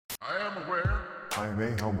I am aware I am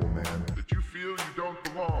a humble man. that you feel you don't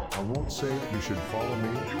belong. I won't say you should follow me.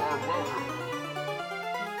 You are welcome.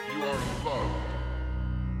 You are loved.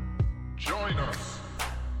 Join us,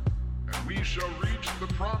 and we shall reach the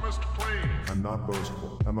promised plain. I'm not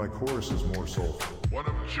boastful, and my chorus is more soulful. One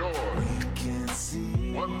of joy,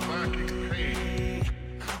 one lacking pain.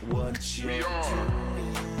 We are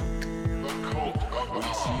the cult of the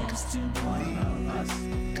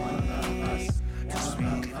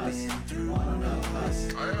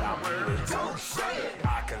I am aware Don't say it.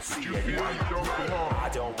 I can see you it. feel you don't belong. I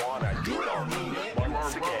don't wanna. You don't need it.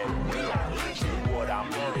 Once again, we don't need you. What I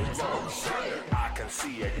mean is, don't say it. I can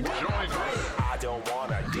see it. Join us. I don't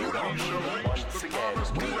wanna. You don't We need shall it. reach Once the again,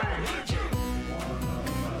 promised we don't plain. need you.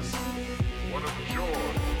 One of joy,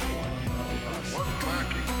 one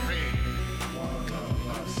lacking pain.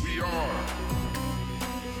 We are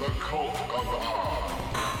the cult of Odd.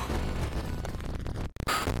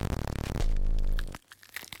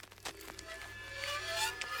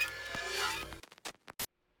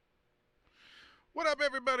 What up,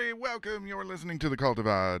 everybody? Welcome. You're listening to The Cult of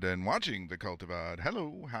Odd and watching The Cult of Odd.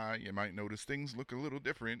 Hello, hi. You might notice things look a little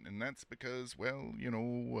different, and that's because, well,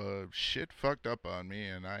 shit fucked up on me,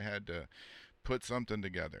 and I had to put something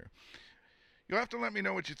together. You'll have to let me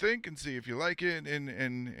know what you think and see if you like it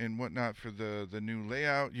and whatnot for the new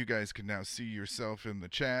layout. You guys can now see yourself in the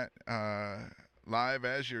chat live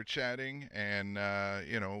as you're chatting, and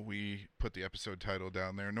we put the episode title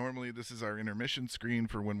down there. Normally this is our intermission screen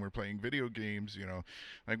for when we're playing video games,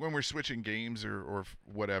 like when we're switching games or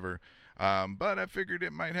whatever, but I figured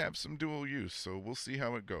it might have some dual use, so we'll see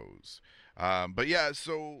how it goes. But yeah,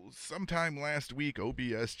 so sometime last week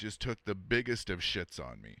OBS just took the biggest of shits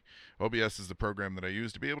on me. OBS is the program that I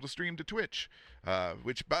use to be able to stream to Twitch,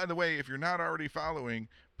 which, by the way, if you're not already following,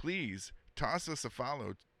 please toss us a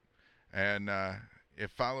follow. And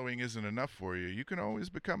if following isn't enough for you, you can always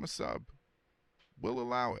become a sub. We'll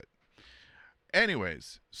allow it.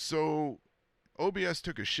 Anyways, so OBS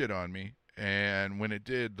took a shit on me, and when it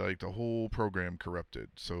did, like, the whole program corrupted.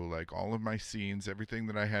 So, like, all of my scenes, everything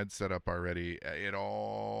that I had set up already, it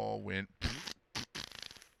all went.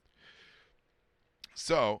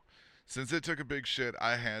 So, since it took a big shit,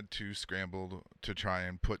 I had to scramble to try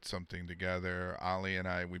and put something together. Ollie and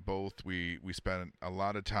I, we spent a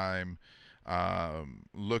lot of time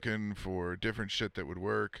looking for different shit that would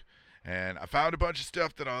work. And I found a bunch of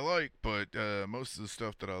stuff that I like, but most of the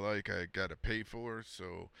stuff that I like, I gotta pay for.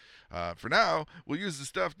 So for now, we'll use the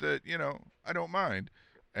stuff that, I don't mind.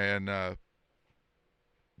 And,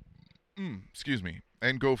 excuse me,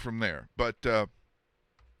 and go from there. But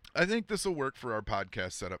I think this will work for our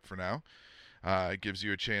podcast setup for now. It gives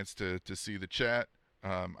you a chance to see the chat.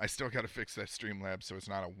 I still got to fix that Streamlabs so it's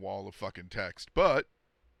not a wall of fucking text, but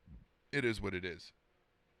it is what it is.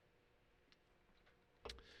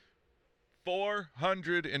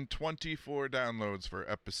 424 downloads for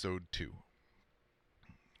episode 2.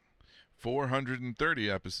 430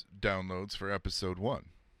 downloads for episode 1.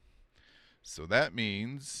 So that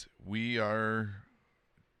means we are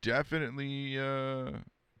definitely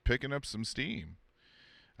picking up some steam.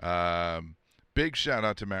 Big shout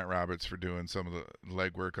out to Matt Roberts for doing some of the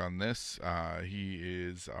legwork on this. He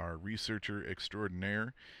is our researcher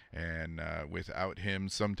extraordinaire, and without him,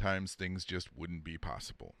 sometimes things just wouldn't be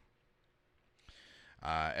possible.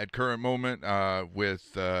 At current moment,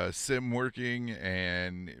 with Sim working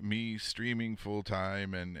and me streaming full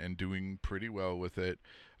time and doing pretty well with it,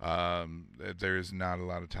 there's not a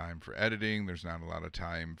lot of time for editing. There's not a lot of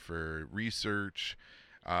time for research.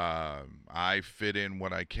 I fit in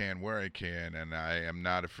what I can where I can, and I am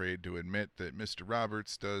not afraid to admit that Mr.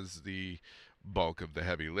 Roberts does the bulk of the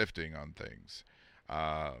heavy lifting on things.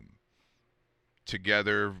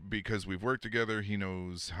 Together, because we've worked together, he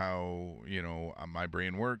knows how my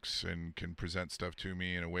brain works and can present stuff to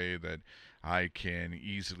me in a way that I can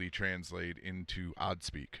easily translate into odd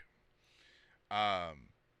speak. So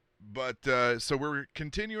we're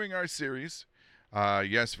continuing our series.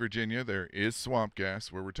 Yes, Virginia, there is swamp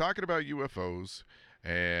gas, where we're talking about UFOs,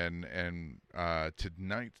 and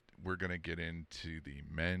tonight we're going to get into the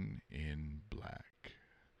Men in Black.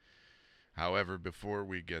 However, before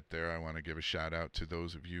we get there, I want to give a shout out to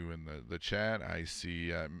those of you in the chat. I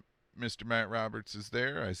see Mr. Matt Roberts is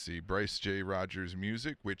there. I see Bryce J. Rogers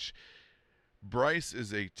Music, which Bryce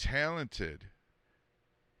is a talented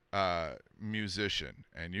musician,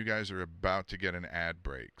 and you guys are about to get an ad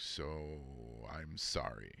break, so I'm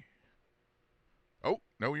sorry. Oh,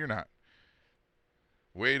 no, you're not.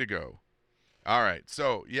 Way to go. All right,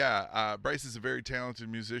 so yeah, Bryce is a very talented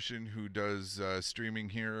musician who does streaming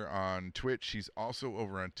here on Twitch. He's also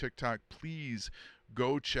over on TikTok. Please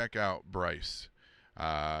go check out Bryce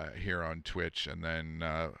here on Twitch, and then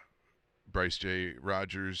Bryce J.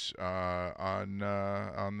 Rogers on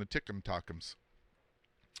the Tick'em Talk'ems.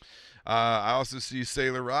 I also see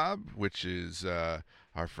Sailor Rob, which is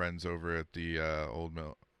our friends over at the Old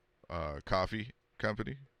Mill Coffee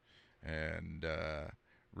Company, and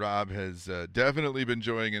Rob has definitely been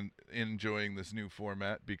enjoying this new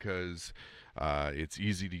format because it's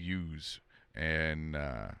easy to use, and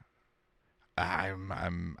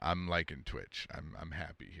I'm liking Twitch. I'm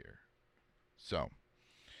happy here. So,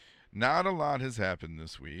 not a lot has happened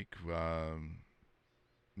this week.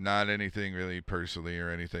 Not anything really personally or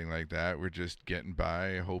anything like that. We're just getting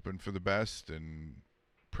by, hoping for the best and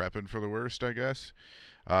prepping for the worst, I guess.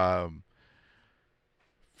 For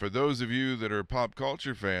those of you that are pop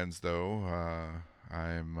culture fans, though,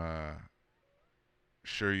 I'm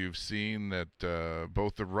sure you've seen that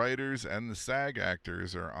both the writers and the SAG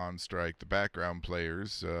actors are on strike. The background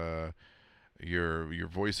players, your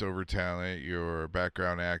voiceover talent, your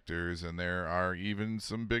background actors, and there are even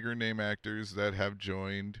some bigger name actors that have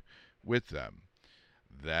joined with them.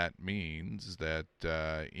 That means that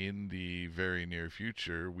in the very near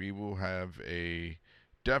future, we will have a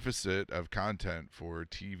deficit of content for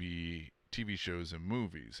TV shows and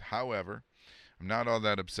movies. However, I'm not all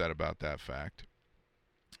that upset about that fact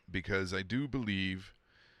because I do believe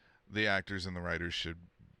the actors and the writers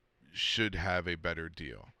should have a better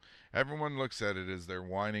deal. Everyone looks at it as they're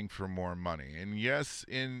whining for more money, and yes,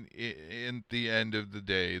 in the end of the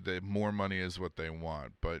day, the more money is what they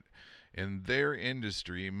want. But in their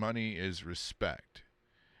industry, money is respect.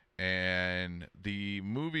 And the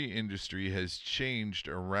movie industry has changed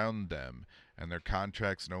around them, and their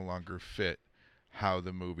contracts no longer fit how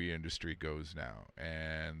the movie industry goes now.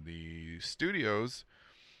 And the studios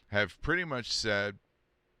have pretty much said,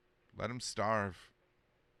 let them starve.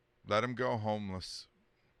 Let them go homeless.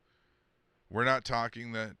 We're not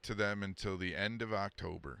talking to them until the end of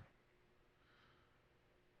October.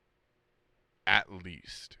 At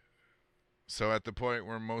least. So at the point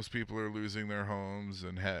where most people are losing their homes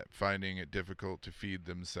and finding it difficult to feed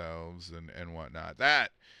themselves and whatnot,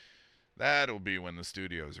 that'll be when the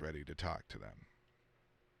studio's ready to talk to them.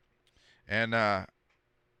 And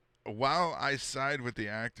while I side with the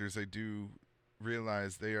actors, I do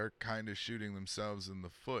realize they are kind of shooting themselves in the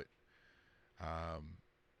foot.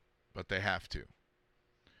 But they have to.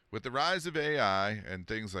 With the rise of AI and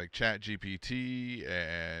things like ChatGPT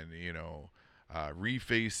and,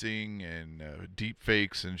 refacing and deep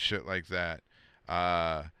fakes and shit like that,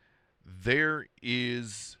 there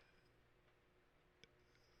is,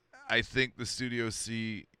 I think the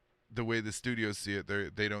way the studios see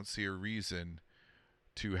it, they don't see a reason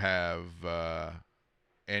to have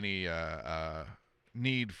any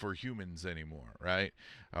need for humans anymore, right?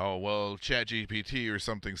 Oh, well, ChatGPT or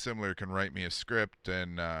something similar can write me a script,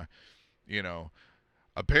 and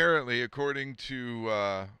apparently, according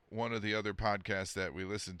to one of the other podcasts that we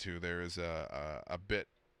listen to, there is a bit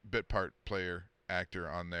part player actor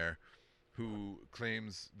on there who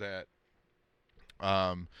claims that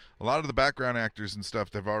a lot of the background actors and stuff,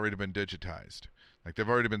 they've already been digitized, like they've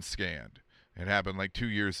already been scanned. It happened like 2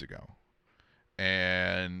 years ago,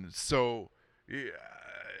 and so.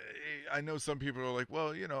 I know some people are like,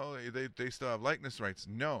 well, they still have likeness rights.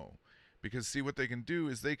 No, because see, what they can do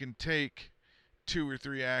is they can take 2 or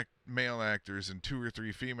 3 male actors and 2 or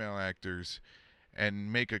 3 female actors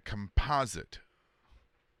and make a composite,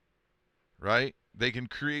 right? They can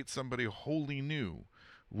create somebody wholly new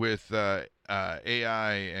with AI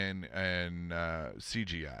and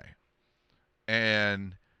CGI,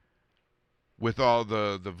 and with all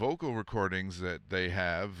the vocal recordings that they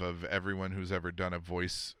have of everyone who's ever done a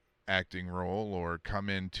voice acting role or come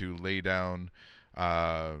in to lay down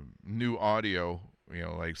new audio,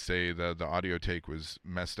 like say the audio take was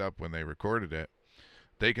messed up when they recorded it,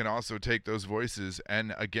 they can also take those voices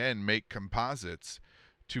and again make composites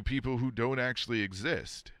to people who don't actually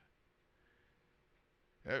exist.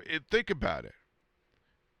 Think about it.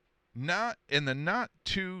 Not in the not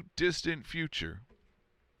too distant future,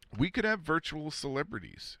 we could have virtual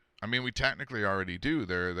celebrities. I mean, we technically already do.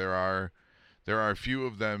 There are a few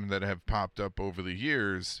of them that have popped up over the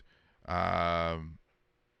years. The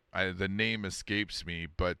name escapes me,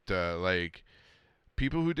 but like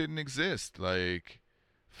people who didn't exist, like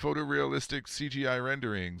photorealistic CGI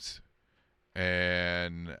renderings,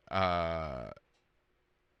 and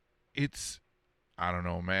it's, I don't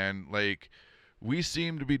know, man. Like, we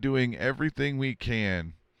seem to be doing everything we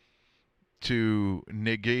can to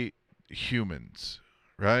negate humans,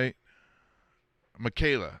 right?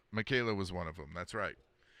 Michaela was one of them. That's right.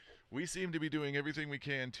 We seem to be doing everything we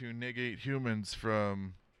can to negate humans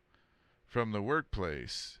from the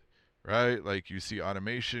workplace, right? Like you see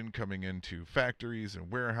automation coming into factories and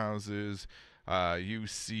warehouses. You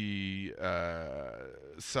see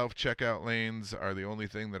self checkout lanes are the only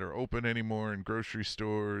thing that are open anymore in grocery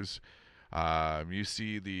stores. You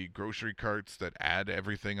see the grocery carts that add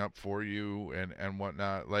everything up for you and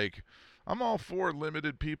whatnot. Like, I'm all for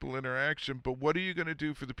limited people interaction, but what are you going to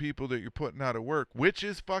do for the people that you're putting out of work, which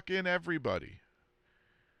is fucking everybody?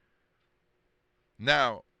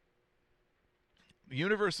 Now,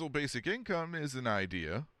 universal basic income is an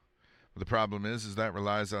idea. The problem is that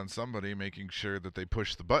relies on somebody making sure that they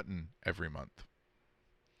push the button every month.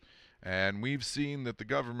 And we've seen that the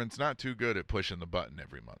government's not too good at pushing the button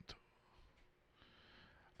every month.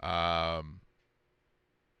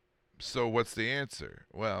 So what's the answer?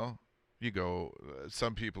 Well, you go,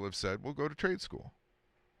 some people have said, well, go to trade school.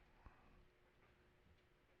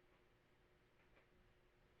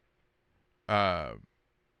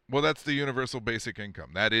 Well, that's the universal basic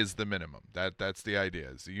income. That is the minimum. That's the idea.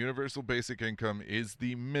 Is the universal basic income is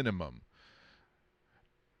the minimum.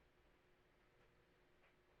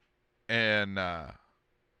 And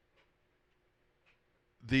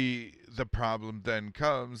the problem then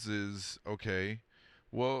comes is, okay,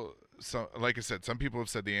 well, so like I said, some people have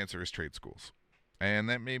said the answer is trade schools. And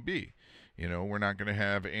that may be. You know, we're not going to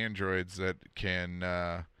have androids that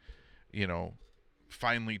can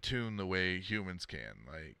finely tune the way humans can,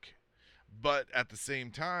 but at the same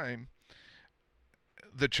time,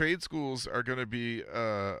 the trade schools are going to be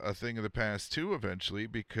a thing of the past too eventually,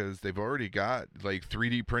 because they've already got like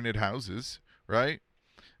 3D printed houses, right?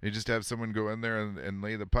 They just have someone go in there and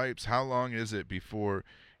lay the pipes. How long is it before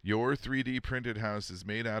your 3D printed house is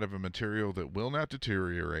made out of a material that will not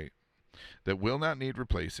deteriorate, that will not need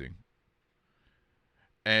replacing,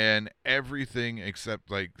 and everything except,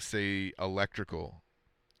 like, say, electrical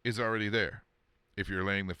is already there? If you're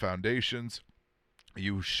laying the foundations,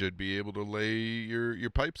 you should be able to lay your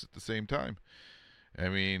pipes at the same time. I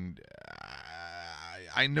mean,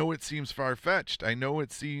 I know it seems far-fetched. I know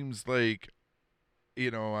it seems like,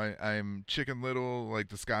 I'm Chicken Little, like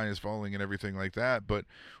the sky is falling and everything like that, but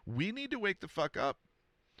we need to wake the fuck up.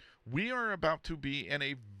 We are about to be in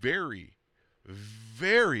a very,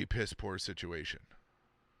 very piss-poor situation.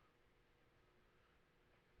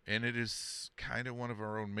 And it is kind of one of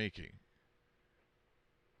our own making.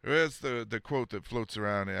 That's the quote that floats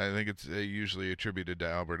around. I think it's usually attributed to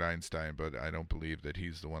Albert Einstein, but I don't believe that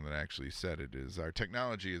he's the one that actually said it. Is our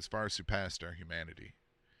technology has far surpassed our humanity.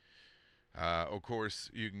 Of course,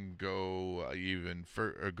 you can go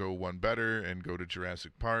go one better and go to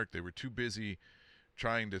Jurassic Park. They were too busy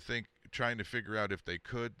trying to figure out if they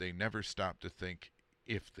could. They never stopped to think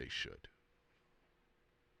if they should.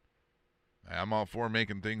 I'm all for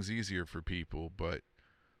making things easier for people, but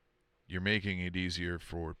you're making it easier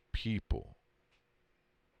for people,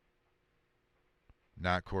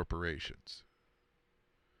 not corporations.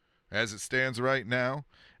 As it stands right now,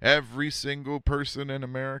 every single person in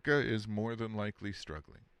America is more than likely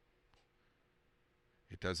struggling.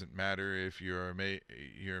 It doesn't matter if you're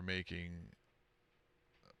making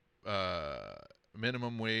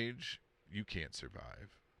minimum wage, you can't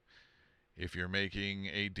survive. If you're making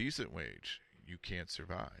a decent wage, you can't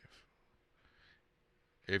survive.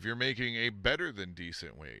 If you're making a better than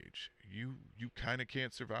decent wage, you kind of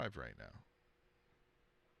can't survive right now.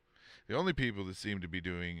 The only people that seem to be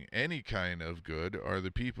doing any kind of good are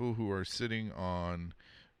the people who are sitting on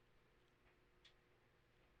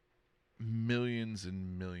millions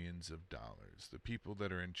and millions of dollars. The people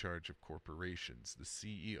that are in charge of corporations, the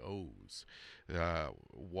CEOs,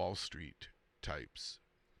 Wall Street types.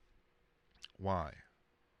 Why?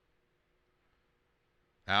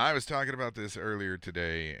 Now, I was talking about this earlier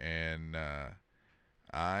today, and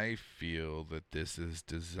I feel that this is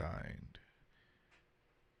designed.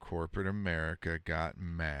 Corporate America got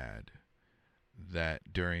mad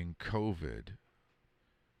that during COVID,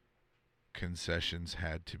 concessions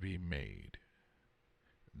had to be made.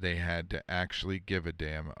 They had to actually give a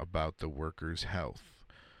damn about the workers' health,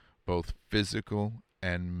 both physical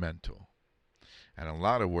and mental. And a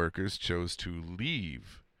lot of workers chose to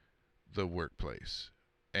leave the workplace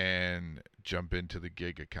and jump into the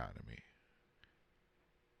gig economy,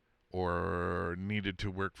 or needed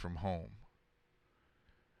to work from home.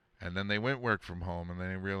 And then they went work from home, and then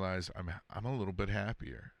they realized, I'm a little bit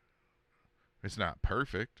happier. It's not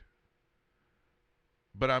perfect,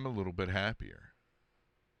 but I'm a little bit happier.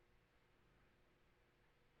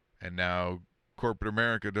 And now corporate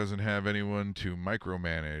America doesn't have anyone to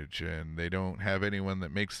micromanage, and they don't have anyone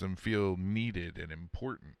that makes them feel needed and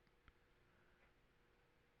important.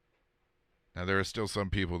 Now, there are still some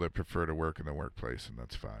people that prefer to work in the workplace, and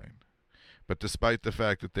that's fine. But despite the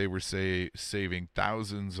fact that they were saving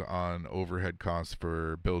thousands on overhead costs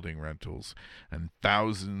for building rentals and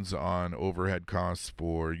thousands on overhead costs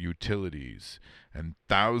for utilities and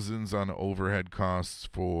thousands on overhead costs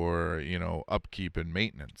for, upkeep and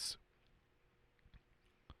maintenance.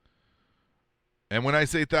 And when I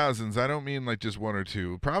say thousands, I don't mean like just one or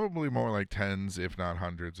two, probably more like tens, if not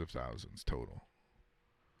hundreds of thousands total.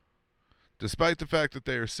 Despite the fact that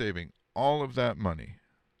they are saving all of that money,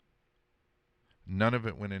 none of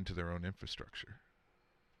it went into their own infrastructure.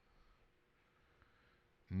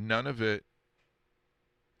 None of it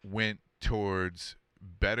went towards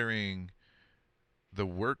bettering the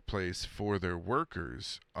workplace for their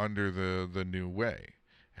workers under the new way.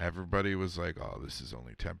 Everybody was like, oh, this is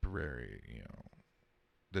only temporary,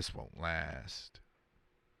 this won't last.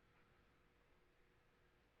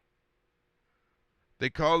 They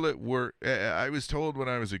call it work. I was told when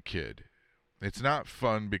I was a kid, it's not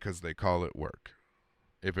fun because they call it work.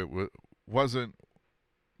 If it wasn't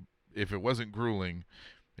grueling,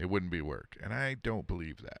 it wouldn't be work. And I don't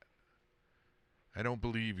believe that. I don't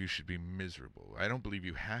believe you should be miserable. I don't believe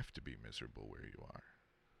you have to be miserable where you are.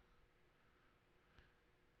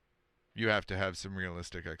 You have to have some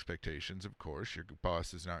realistic expectations, of course. Your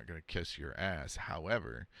boss is not going to kiss your ass.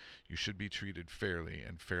 However, you should be treated fairly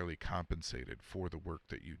and fairly compensated for the work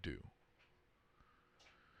that you do.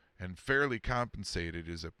 And fairly compensated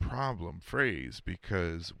is a problem phrase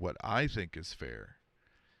because what I think is fair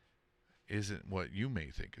isn't what you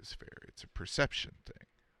may think is fair. It's a perception thing.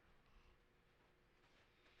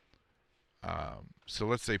 So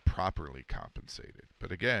let's say properly compensated.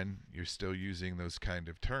 But again, you're still using those kind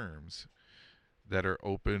of terms that are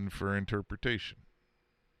open for interpretation.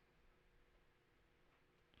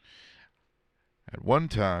 At one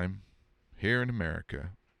time, here in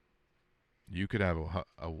America, you could have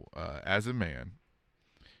as a man,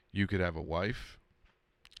 you could have a wife,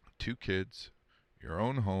 2 kids, your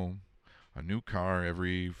own home, a new car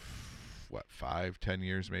every, 5-10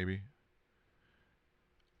 years maybe?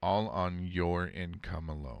 All on your income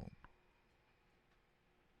alone.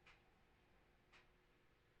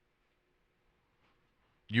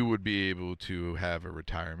 You would be able to have a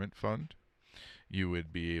retirement fund. You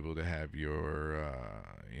would be able to have your,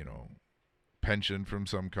 pension from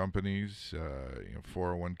some companies,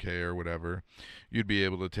 401k or whatever. You'd be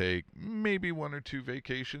able to take maybe 1 or 2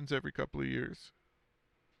 vacations every couple of years.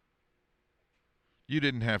 You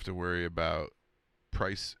didn't have to worry about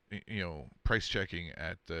price checking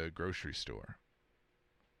at the grocery store.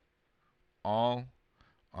 All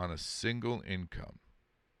on a single income.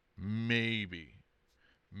 Maybe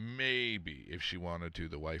if she wanted to,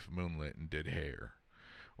 the wife moonlit and did hair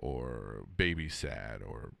or babysat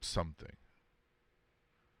or something.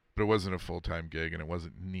 But it wasn't a full-time gig and it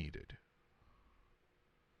wasn't needed.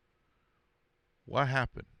 What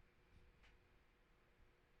happened?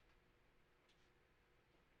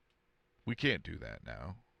 We can't do that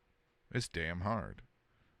now. It's damn hard.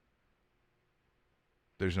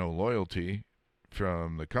 There's no loyalty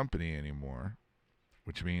from the company anymore,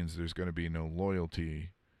 which means there's going to be no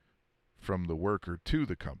loyalty from the worker to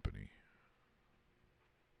the company.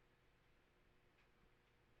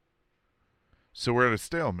 So we're at a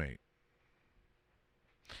stalemate.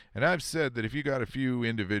 And I've said that if you got a few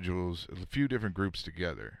individuals, a few different groups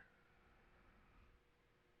together,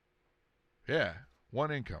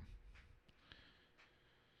 one income.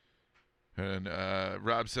 And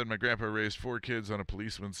Rob said, my grandpa raised 4 kids on a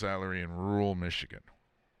policeman's salary in rural Michigan.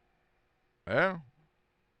 Well,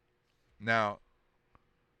 now,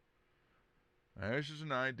 this is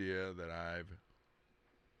an idea that I've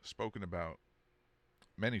spoken about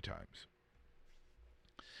many times.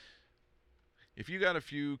 If you got a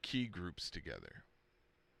few key groups together,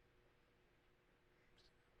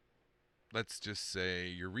 let's just say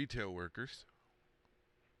your retail workers,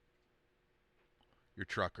 your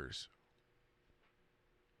truckers,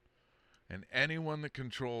 and anyone that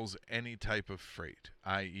controls any type of freight,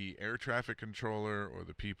 i.e. air traffic controller or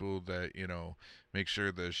the people that, make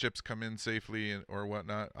sure the ships come in safely or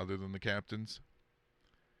whatnot, other than the captains,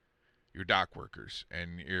 your dock workers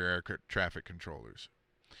and your air traffic controllers.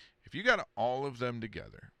 If you got all of them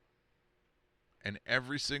together and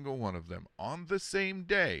every single one of them on the same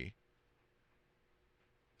day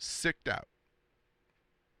sicked out,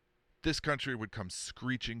 this country would come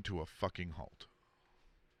screeching to a fucking halt.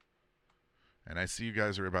 And I see you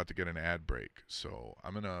guys are about to get an ad break, so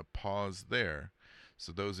I'm going to pause there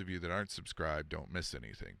so those of you that aren't subscribed don't miss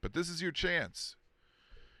anything. But this is your chance.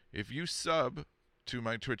 If you sub to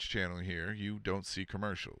my Twitch channel here, you don't see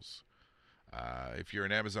commercials. If you're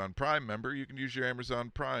an Amazon Prime member, you can use your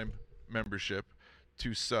Amazon Prime membership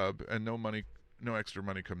to sub, and no extra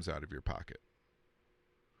money comes out of your pocket.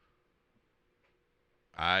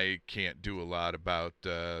 I can't do a lot about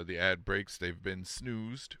the ad breaks. They've been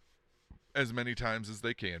snoozed as many times as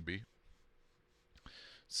they can be.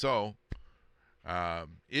 So,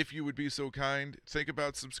 if you would be so kind, think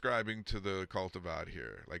about subscribing to the Cult of Odd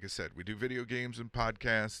here. Like I said, we do video games and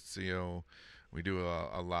podcasts. We do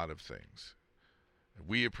a lot of things.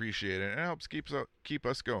 We appreciate it, and it helps keep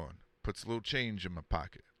us going. Puts a little change in my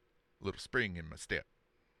pocket, a little spring in my step.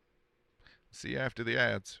 See you after the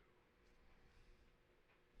ads.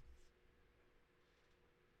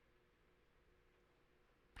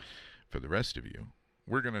 For the rest of you,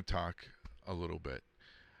 we're going to talk a little bit.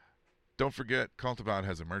 Don't forget, Cult of Odd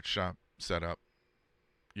has a merch shop set up.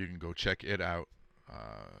 You can go check it out.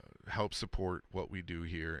 Help support what we do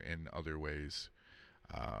here in other ways.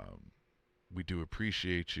 We do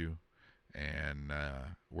appreciate you, and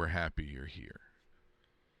we're happy you're here.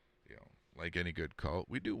 Like any good cult,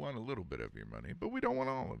 we do want a little bit of your money, but we don't want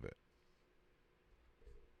all of it.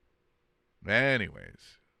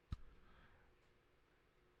 Anyways,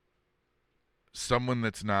 someone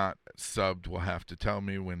that's not subbed will have to tell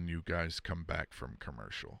me when you guys come back from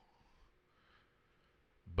commercial.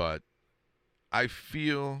 But I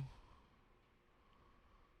feel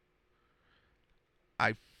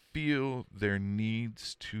there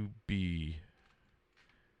needs to be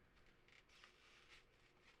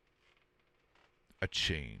a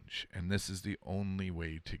change, and this is the only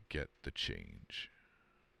way to get the change.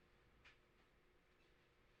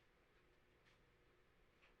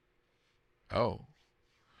 Oh.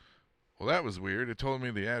 Well, that was weird. It told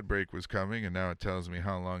me the ad break was coming, and now it tells me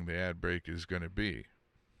how long the ad break is going to be.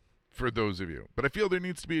 For those of you. But I feel there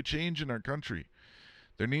needs to be a change in our country.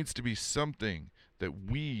 There needs to be something that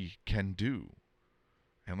we can do.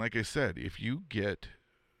 And like I said, if you get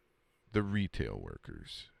the retail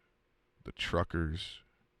workers, the truckers,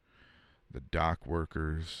 the dock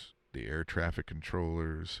workers, the air traffic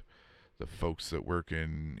controllers, the folks that work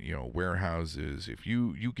in, warehouses, if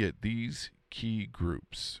you get these key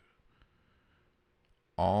groups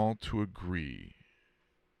all to agree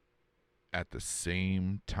at the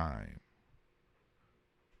same time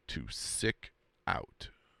to sick out,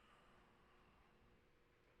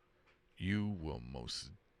 you will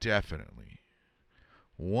most definitely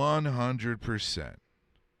 100%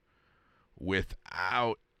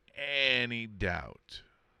 without any doubt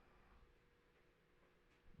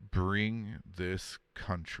bring this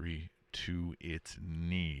country to its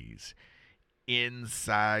knees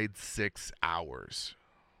inside 6 hours.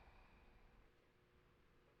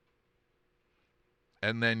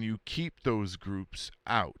 And then you keep those groups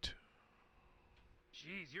out.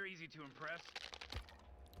 Jeez, you're easy to impress.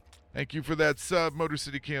 Thank you for that sub, Motor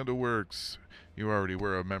City Candleworks. You already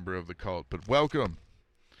were a member of the cult, but welcome.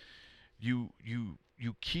 You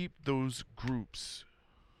keep those groups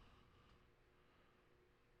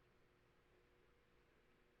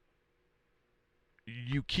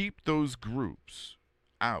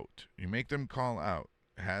out. You make them call out,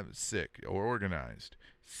 have sick or organized,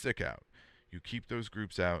 sick out. You keep those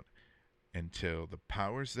groups out until the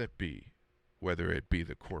powers that be, whether it be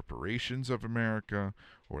the corporations of America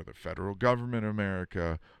or the federal government of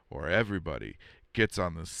America or everybody, gets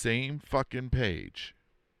on the same fucking page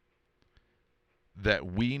that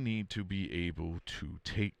we need to be able to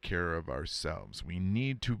take care of ourselves. We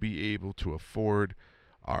need to be able to afford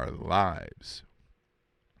our lives.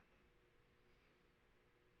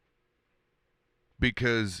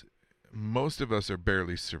 Because most of us are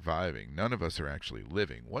barely surviving. None of us are actually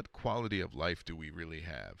living. What quality of life do we really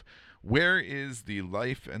have? Where is the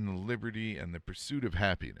life and the liberty and the pursuit of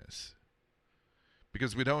happiness?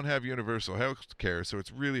 Because we don't have universal health care, so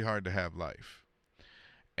it's really hard to have life.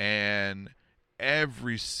 And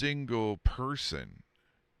every single person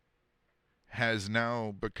has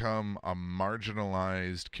now become a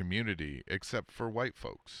marginalized community except for white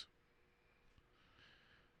folks.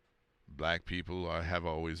 Black people have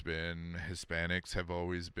always been, Hispanics have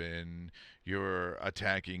always been, you're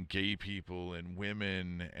attacking gay people and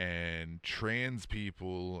women and trans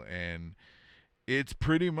people, and it's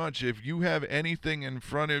pretty much, if you have anything in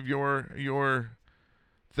front of your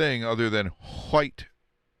thing other than white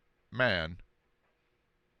man,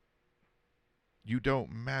 you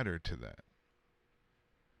don't matter to that.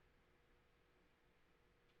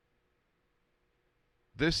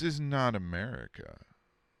 This is not America.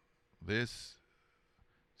 This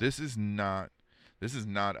is not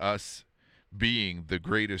us being the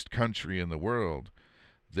greatest country in the world.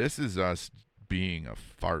 This is us being a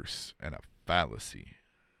farce and a fallacy.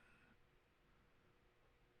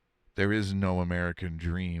 There is no American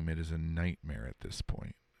dream. It is a nightmare at this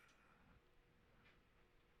point.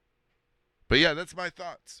 But yeah, that's my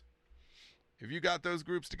thoughts. If you got those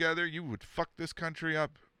groups together, you would fuck this country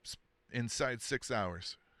up inside 6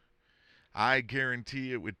 hours. I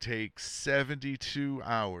guarantee it would take 72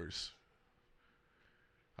 hours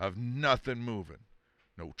of nothing moving.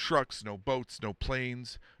 No trucks, no boats, no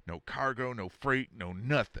planes, no cargo, no freight, no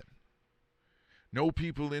nothing. No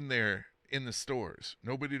people in there in the stores.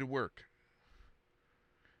 Nobody to work.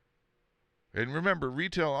 And remember,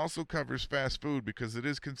 retail also covers fast food because it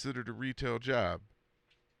is considered a retail job.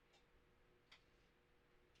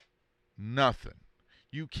 Nothing.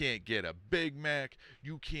 You can't get a Big Mac.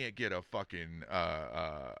 You can't get a fucking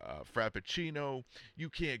Frappuccino. You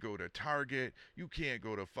can't go to Target. You can't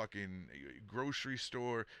go to fucking grocery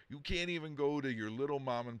store. You can't even go to your little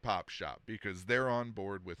mom and pop shop because they're on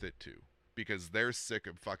board with it too. Because they're sick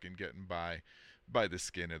of fucking getting by the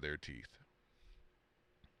skin of their teeth.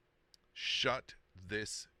 Shut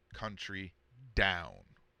this country down.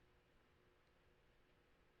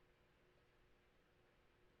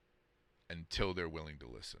 Until they're willing to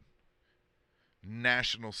listen.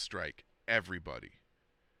 National strike, everybody.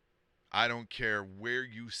 I don't care where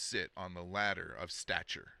you sit on the ladder of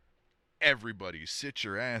stature. Everybody sit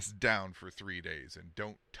your ass down for 3 days and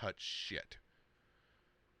don't touch shit.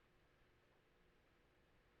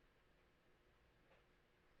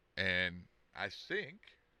 And I think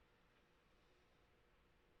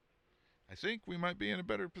we might be in a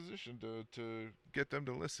better position to get them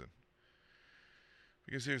to listen.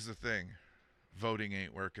 Because here's the thing. Voting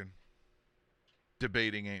ain't working.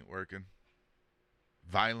 Debating ain't working.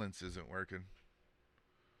 Violence isn't working.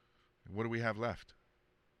 What do we have left?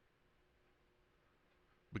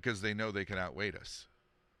 Because they know they can outweigh us.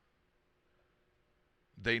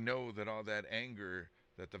 They know that all that anger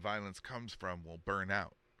that the violence comes from will burn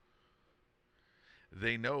out.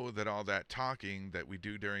 They know that all that talking that we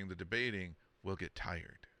do during the debating will get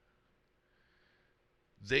tired.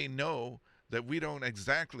 They know that we don't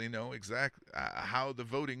exactly know how the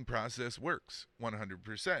voting process works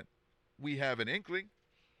 100%. We have an inkling.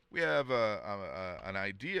 We have an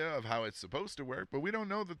idea of how it's supposed to work, but we don't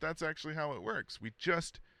know that that's actually how it works. We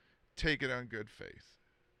just take it on good faith.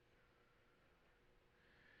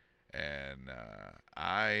 And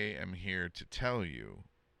I am here to tell you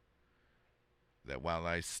that while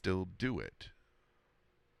I still do it,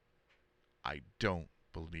 I don't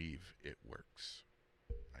believe it works.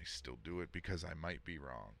 I still do it because I might be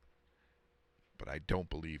wrong. But I don't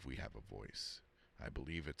believe we have a voice. I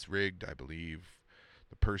believe it's rigged. I believe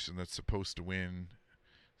the person that's supposed to win,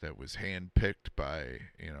 that was handpicked by,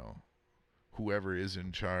 whoever is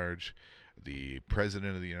in charge, the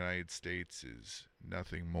President of the United States, is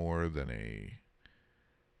nothing more than a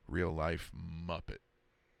real-life Muppet.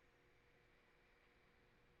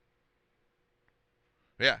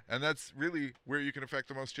 Yeah, and that's really where you can affect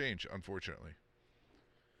the most change, unfortunately.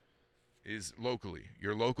 Is locally.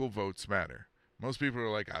 Your local votes matter. Most people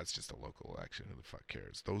are like, it's just a local election. Who the fuck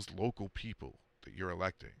cares? Those local people that you're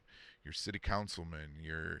electing, your city councilmen,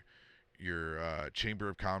 your chamber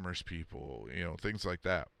of commerce people, things like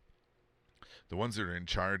that. The ones that are in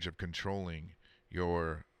charge of controlling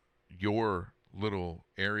your little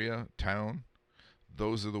area, town,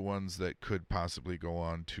 those are the ones that could possibly go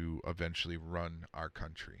on to eventually run our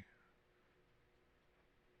country.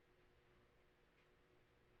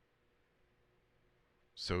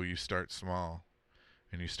 So you start small,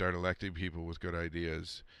 and you start electing people with good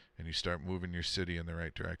ideas, and you start moving your city in the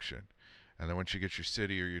right direction. And then once you get your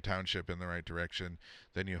city or your township in the right direction,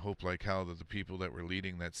 then you hope like hell that the people that were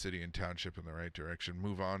leading that city and township in the right direction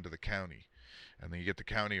move on to the county. And then you get the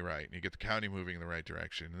county right, and you get the county moving in the right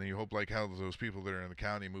direction. And then you hope like hell that those people that are in the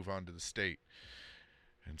county move on to the state.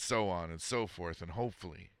 And so on and so forth. And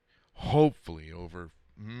hopefully, over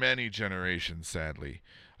many generations, sadly,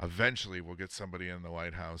 eventually we'll get somebody in the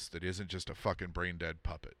White House that isn't just a fucking brain-dead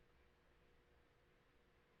puppet.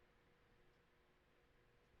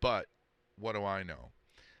 But what do I know?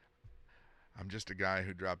 I'm just a guy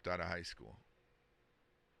who dropped out of high school.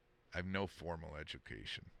 I have no formal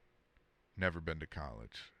education. Never been to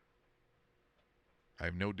college. I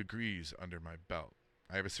have no degrees under my belt.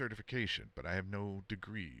 I have a certification, but I have no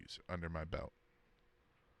degrees under my belt.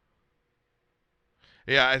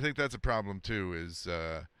 Yeah, I think that's a problem too, is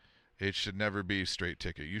it should never be a straight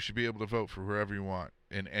ticket. You should be able to vote for whoever you want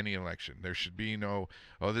in any election. There should be no,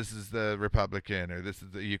 this is the Republican, or this is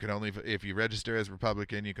the, you can only, if you register as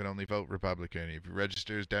Republican, you can only vote Republican. If you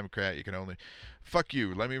register as Democrat, you can only, fuck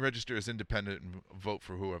you, let me register as independent and vote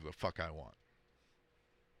for whoever the fuck I want.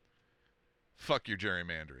 Fuck your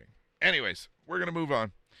gerrymandering. Anyways, we're going to move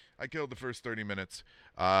on. I killed the first 30 minutes.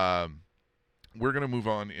 We're going to move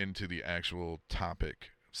on into the actual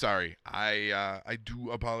topic. Sorry, I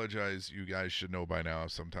do apologize. You guys should know by now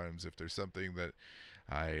sometimes if there's something that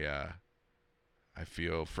I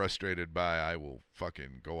feel frustrated by, I will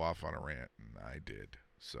fucking go off on a rant, and I did.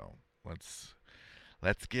 So let's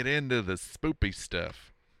get into the spoopy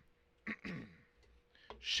stuff.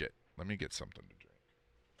 Shit, let me get something to drink.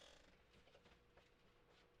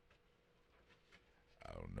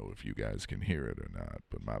 I don't know if you guys can hear it or not,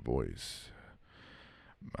 but my voice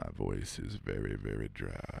is very, very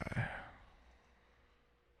dry.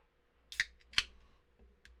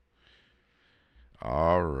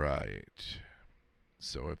 All right.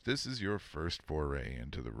 So if this is your first foray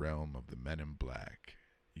into the realm of the Men in Black,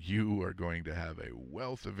 you are going to have a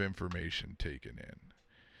wealth of information taken in.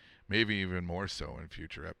 Maybe even more so in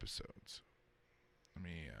future episodes. Let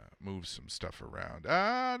me move some stuff around.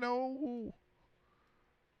 No.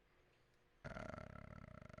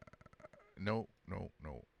 No.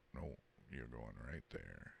 You're going right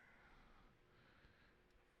there.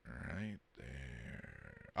 Right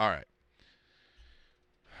there. All right.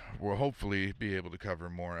 We'll hopefully be able to cover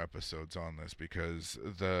more episodes on this because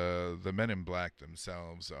the Men in Black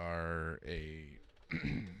themselves are a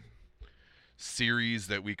series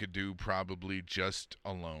that we could do probably just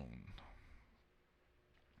alone.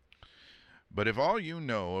 But if all you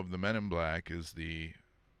know of the Men in Black is the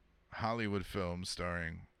Hollywood film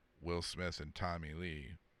starring Will Smith and Tommy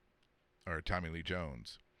Lee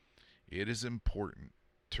Jones, it is important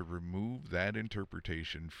to remove that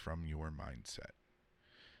interpretation from your mindset.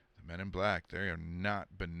 The Men in Black, they are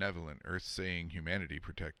not benevolent, earth-saying humanity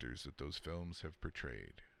protectors that those films have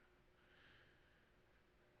portrayed.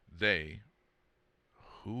 They,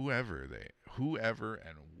 whoever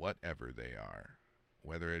and whatever they are,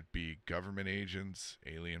 whether it be government agents,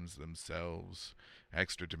 aliens themselves,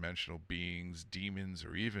 extra-dimensional beings, demons,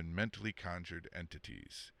 or even mentally conjured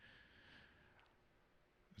entities,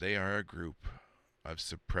 they are a group of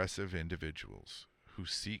suppressive individuals who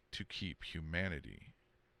seek to keep humanity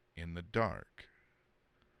in the dark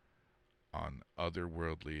on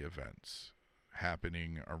otherworldly events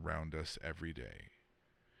happening around us every day,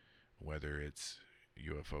 whether it's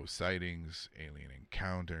UFO sightings, alien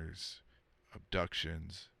encounters,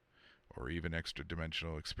 abductions, or even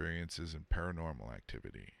extra-dimensional experiences and paranormal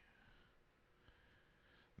activity.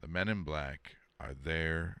 The Men in Black are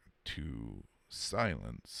there to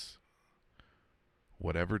silence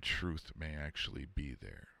whatever truth may actually be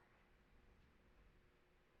there.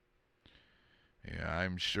 Yeah,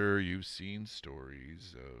 I'm sure you've seen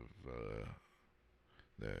stories of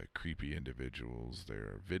the creepy individuals. There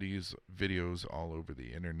are videos all over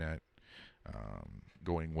the internet,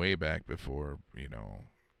 going way back before,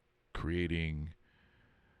 creating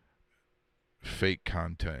fake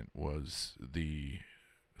content was the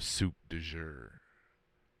soup du jour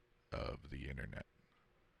of the internet.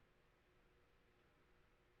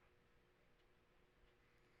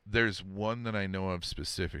 There's one that I know of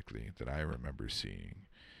specifically that I remember seeing.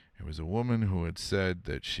 It was a woman who had said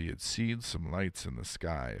that she had seen some lights in the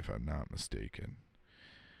sky, if I'm not mistaken.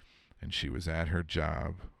 And she was at her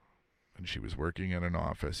job, and she was working at an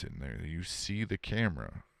office, and there you see the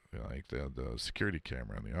camera, like the security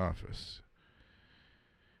camera in the office.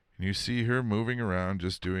 And you see her moving around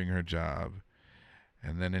just doing her job,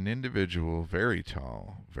 and then an individual, very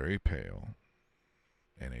tall, very pale,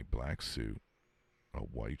 in a black suit, a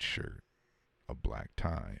white shirt, a black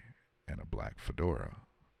tie, and a black fedora,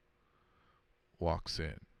 walks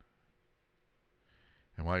in.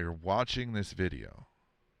 And while you're watching this video,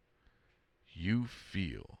 you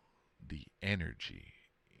feel the energy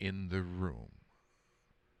in the room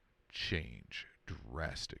change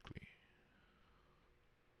drastically.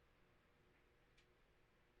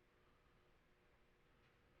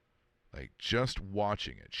 Like, just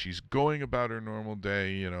watching it. She's going about her normal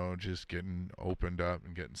day, just getting opened up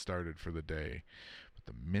and getting started for the day.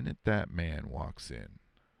 But the minute that man walks in,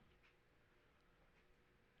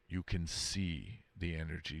 you can see the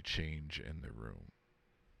energy change in the room.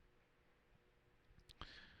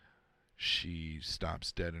 She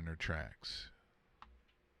stops dead in her tracks.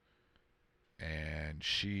 And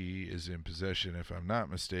she is in possession, if I'm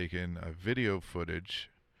not mistaken, of video footage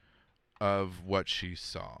of what she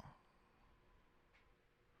saw.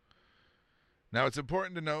 Now, it's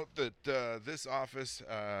important to note that this office,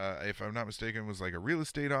 if I'm not mistaken, was like a real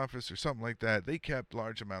estate office or something like that. They kept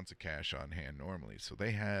large amounts of cash on hand normally, so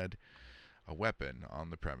they had a weapon on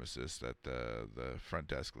the premises that the front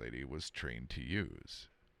desk lady was trained to use.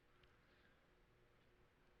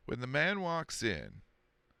 When the man walks in,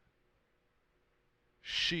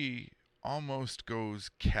 she almost goes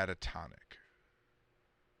catatonic.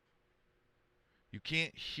 You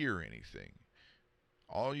can't hear anything.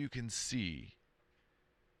 All you can see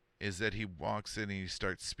is that he walks in and he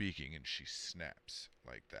starts speaking, and she snaps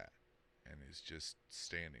like that and is just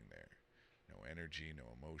standing there. No energy,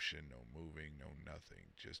 no emotion, no moving, no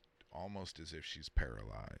nothing. Just almost as if she's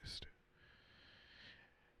paralyzed.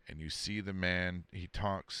 And you see the man, he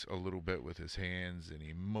talks a little bit with his hands and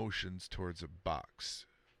he motions towards a box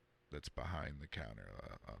that's behind the counter,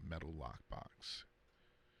 a metal lockbox.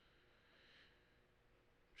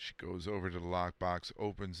 She goes over to the lockbox,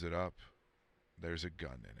 opens it up. There's a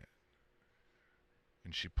gun in it.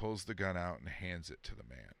 And she pulls the gun out and hands it to the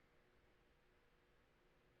man,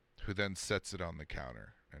 who then sets it on the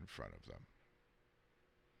counter in front of them.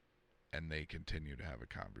 And they continue to have a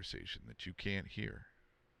conversation that you can't hear.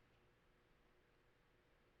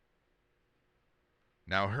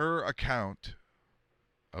 Now, her account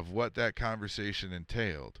of what that conversation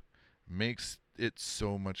entailed makes it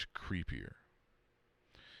so much creepier.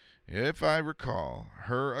 If I recall,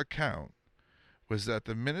 her account was that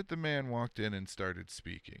the minute the man walked in and started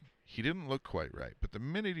speaking, he didn't look quite right, but the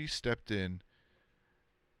minute he stepped in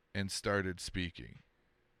and started speaking,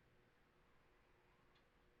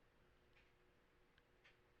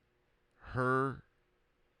 her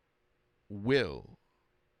will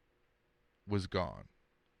was gone,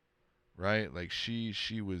 right? Like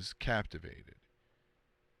she was captivated,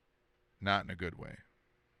 not in a good way.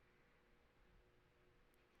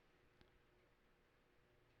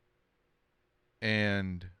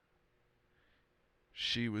 And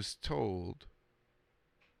she was told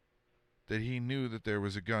that he knew that there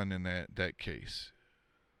was a gun in that case,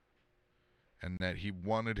 and that he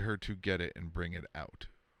wanted her to get it and bring it out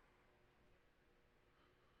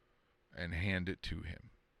and hand it to him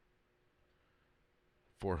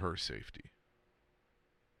for her safety.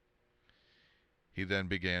 He then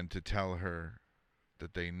began to tell her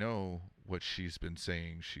that they know what she's been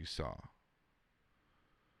saying she saw,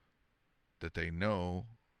 that they know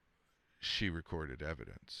she recorded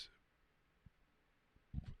evidence,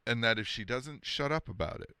 and that if she doesn't shut up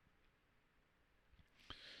about it,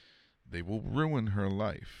 they will ruin her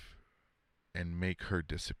life and make her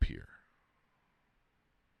disappear.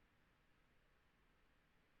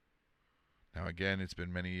 Now, again, it's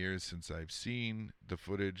been many years since I've seen the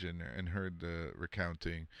footage and heard the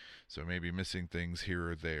recounting, so maybe missing things here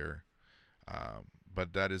or there,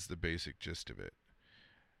 but that is the basic gist of it.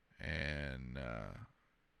 And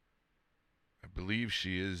I believe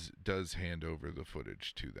she does hand over the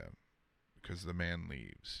footage to them, because the man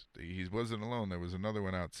leaves. He wasn't alone. There was another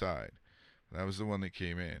one outside. That was the one that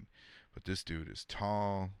came in. But this dude is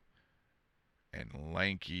tall and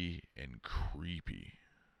lanky and creepy.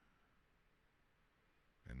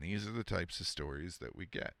 And these are the types of stories that we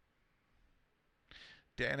get.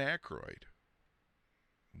 Dan Aykroyd,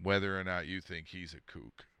 whether or not you think he's a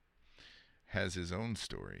kook, has his own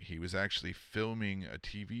story. He was actually filming a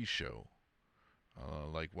TV show,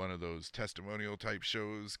 like one of those testimonial type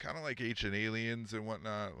shows, kind of like Ancient Aliens and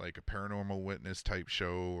whatnot, like a paranormal witness type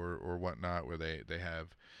show or whatnot, where they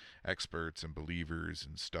have experts and believers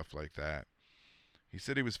and stuff like that. He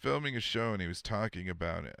said he was filming a show and he was talking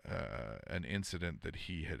about an incident that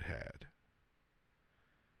he had had.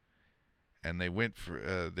 And they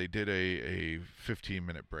did a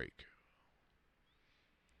 15-minute break.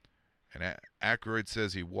 And Aykroyd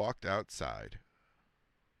says he walked outside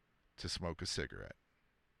to smoke a cigarette.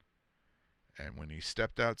 And when he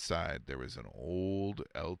stepped outside, there was an old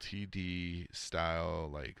LTD style,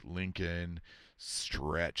 like Lincoln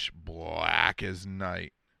stretch, black as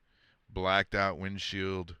night, blacked out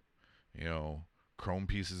windshield, chrome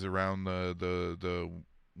pieces around the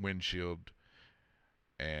windshield,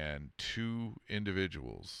 and two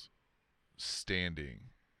individuals standing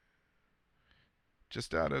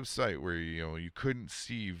just out of sight where you couldn't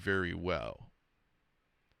see very well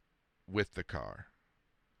with the car.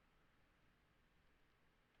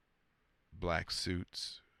 Black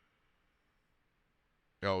suits.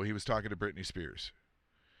 Oh, he was talking to Britney Spears.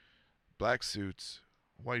 Black suits,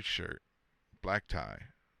 white shirt, black tie,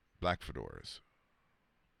 black fedoras.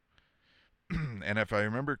 And if I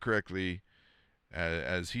remember correctly,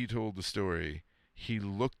 as he told the story, he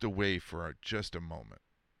looked away for just a moment.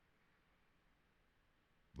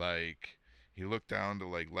 Like, he looked down to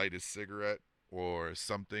light his cigarette or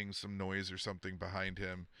something, some noise or something behind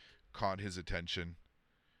him caught his attention,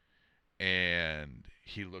 and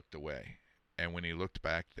he looked away. And when he looked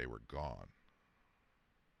back, they were gone.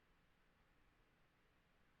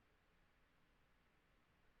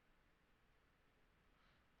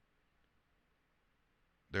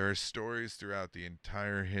 There are stories throughout the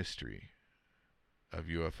entire history of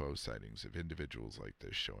UFO sightings of individuals like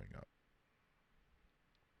this showing up.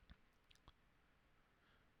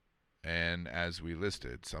 And as we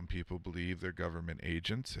listed, some people believe they're government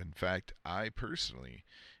agents. In fact, I personally,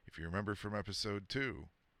 if you remember from episode 2,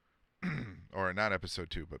 or not episode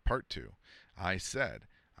 2, but part 2, I said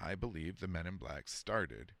I believe the Men in Black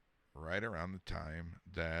started right around the time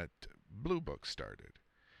that Blue Book started.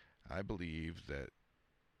 I believe that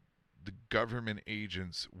the government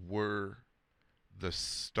agents were the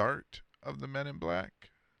start of the Men in Black.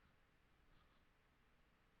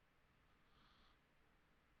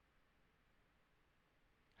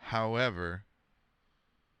 However,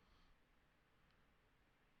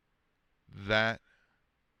 that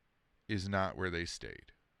is not where they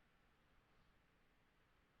stayed.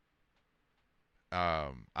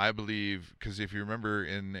 I believe, because if you remember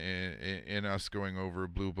in us going over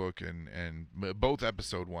Blue Book and both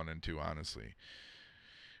episode 1 and 2, honestly,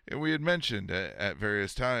 and we had mentioned at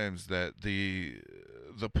various times that the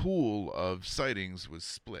pool of sightings was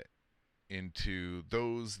split into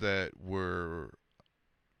those that were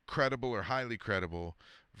credible or highly credible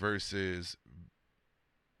versus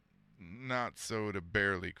not so to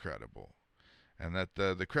barely credible. And that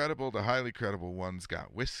the credible, the highly credible ones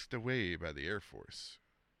got whisked away by the Air Force.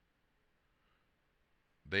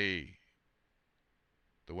 The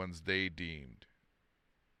ones they deemed,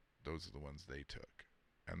 those are the ones they took.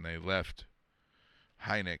 And they left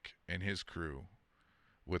Hynek and his crew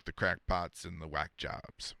with the crackpots and the whack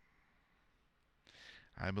jobs.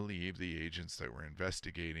 I believe the agents that were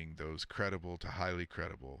investigating those credible to highly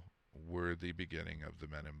credible were the beginning of the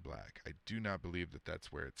Men in Black. I do not believe that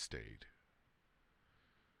that's where it stayed.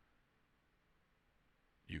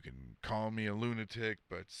 You can call me a lunatic,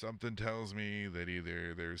 but something tells me that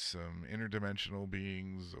either there's some interdimensional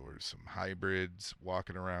beings or some hybrids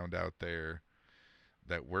walking around out there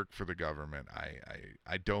that work for the government.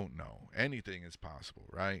 I don't know. Anything is possible,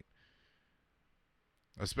 right?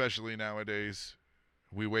 Especially nowadays.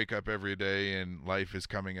 We wake up every day and life is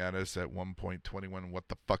coming at us at 1.21 what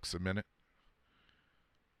the fuck's a minute.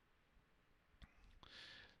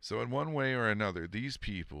 So in one way or another, these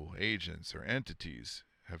people, agents or entities,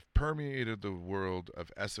 have permeated the world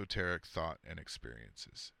of esoteric thought and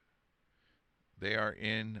experiences. They are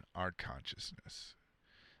in our consciousness.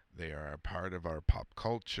 They are a part of our pop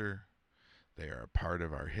culture. They are a part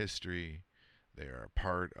of our history. They are a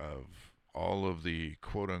part of all of the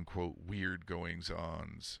quote-unquote weird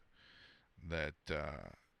goings-ons that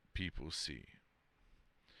people see.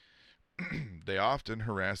 They often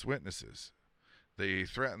harass witnesses. They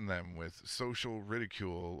threaten them with social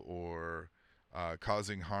ridicule or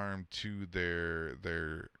causing harm to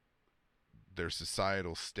their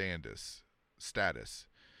societal status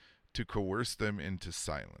to coerce them into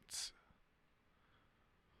silence.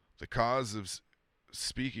 The cause of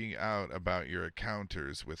speaking out about your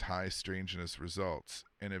encounters with high strangeness results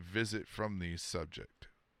in a visit from these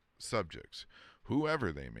subjects,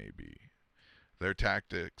 whoever they may be. Their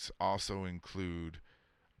tactics also include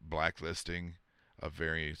blacklisting of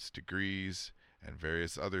various degrees and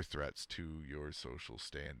various other threats to your social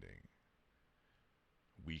standing.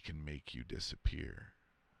 We can make you disappear.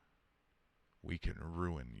 We can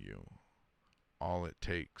ruin you. All it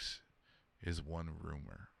takes is one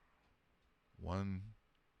rumor. One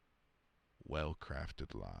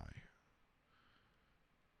well-crafted lie.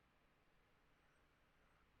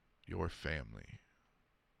 Your family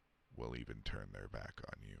will even turn their back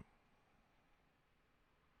on you.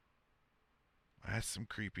 That's some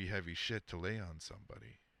creepy, heavy shit to lay on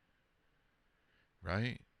somebody.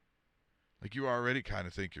 Right? Like, you already kind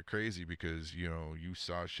of think you're crazy because, you know, you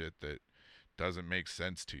saw shit that doesn't make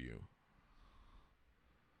sense to you.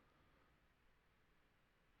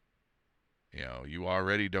 You know, you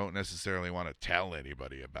already don't necessarily want to tell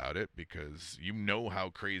anybody about it because you know how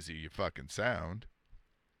crazy you fucking sound.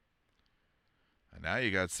 And now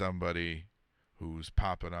you got somebody who's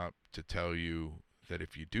popping up to tell you that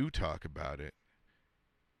if you do talk about it,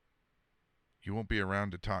 you won't be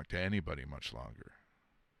around to talk to anybody much longer.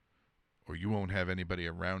 Or you won't have anybody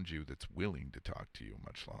around you that's willing to talk to you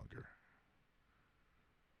much longer.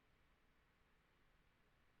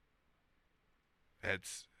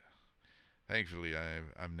 That's... Thankfully,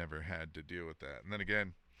 I've never had to deal with that. And then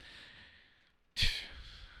again,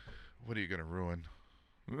 what are you going to ruin?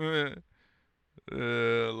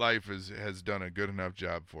 Life has done a good enough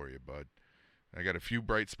job for you, bud. I got a few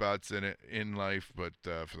bright spots in life, but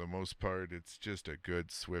for the most part, it's just a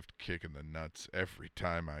good, swift kick in the nuts every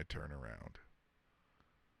time I turn around.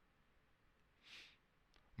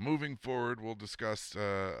 Moving forward, we'll discuss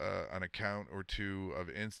an account or two of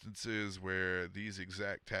instances where these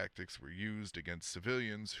exact tactics were used against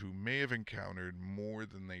civilians who may have encountered more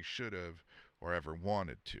than they should have or ever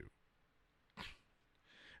wanted to.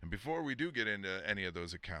 And before we do get into any of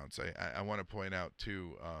those accounts, I want to point out,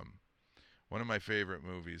 too, one of my favorite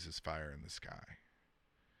movies is Fire in the Sky.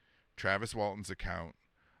 Travis Walton's account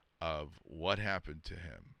of what happened to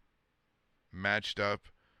him matched up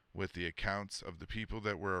with the accounts of the people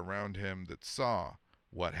that were around him that saw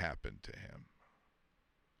what happened to him.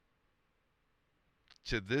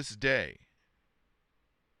 To this day,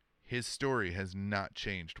 his story has not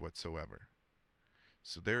changed whatsoever.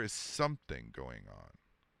 So there is something going on.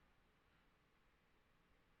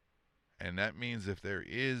 And that means if there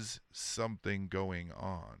is something going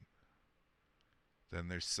on, then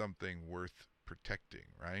there's something worth protecting,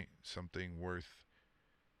 right? Something worth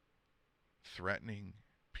threatening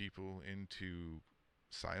people into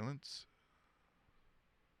silence.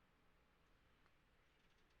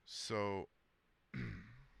 So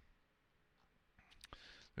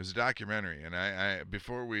there's a documentary, and I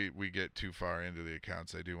before we get too far into the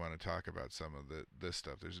accounts, I do want to talk about some of this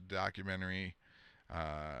stuff. There's a documentary.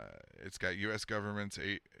 It's got U.S. government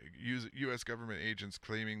agents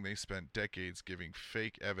claiming they spent decades giving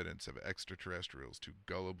fake evidence of extraterrestrials to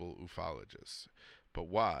gullible ufologists. But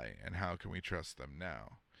why, and how can we trust them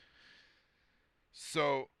now?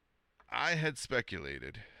 So, I had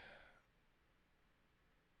speculated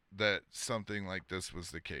that something like this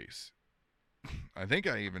was the case. I think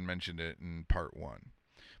I even mentioned it in part 1.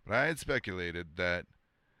 But I had speculated that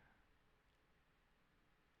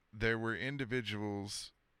there were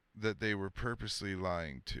individuals that they were purposely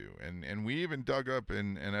lying to. And we even dug up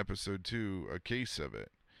in episode 2 a case of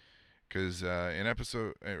it. Because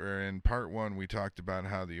in part 1, we talked about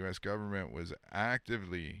how the U.S. government was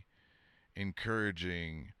actively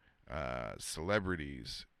encouraging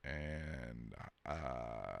celebrities and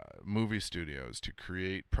movie studios to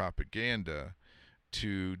create propaganda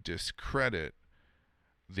to discredit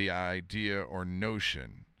the idea or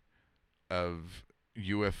notion of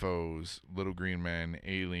UFOs, little green men,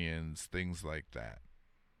 aliens, things like that,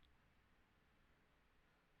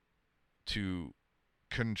 to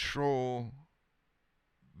control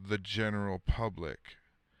the general public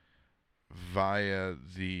via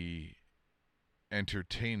the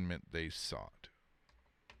entertainment they sought.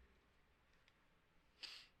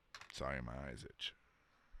 Sorry, my eyes itch.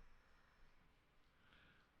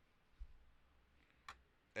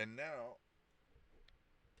 And now,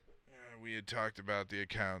 we had talked about the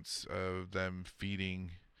accounts of them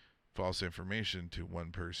feeding false information to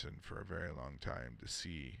one person for a very long time to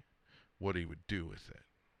see what he would do with it.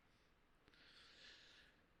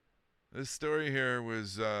 This story here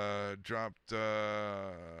was dropped,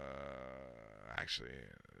 actually,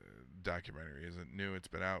 documentary isn't new. It's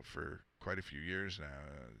been out for quite a few years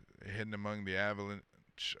now. Hidden among the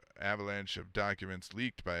avalanche of documents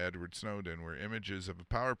leaked by Edward Snowden were images of a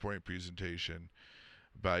PowerPoint presentation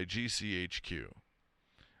by GCHQ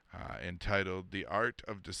entitled The Art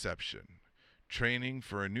of Deception, Training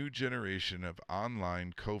for a New Generation of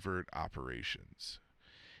Online Covert Operations.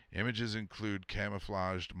 Images include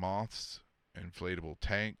camouflaged moths, inflatable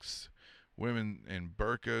tanks, women in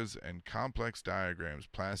burqas, and complex diagrams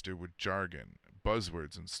plastered with jargon,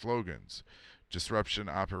 buzzwords, and slogans. Disruption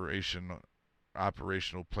operational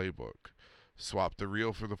playbook. Swap the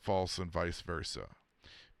real for the false and vice versa.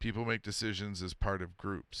 People make decisions as part of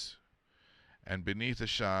groups. And beneath a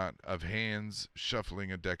shot of hands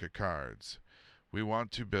shuffling a deck of cards, we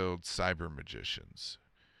want to build cyber magicians.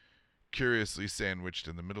 Curiously sandwiched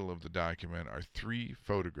in the middle of the document are 3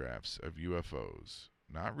 photographs of UFOs.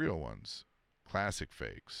 Not real ones. Classic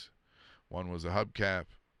fakes. One was a hubcap,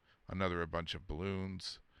 another a bunch of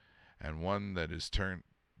balloons, and one that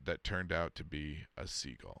turned out to be a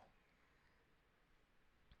seagull.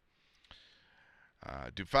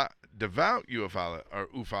 Devout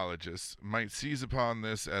ufologists might seize upon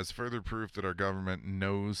this as further proof that our government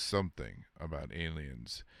knows something about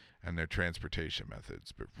aliens and their transportation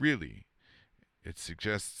methods, but really, it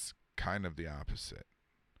suggests kind of the opposite.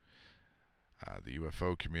 The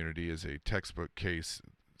UFO community is a textbook case,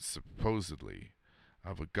 supposedly,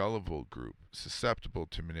 of a gullible group susceptible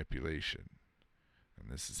to manipulation,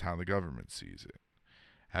 and this is how the government sees it.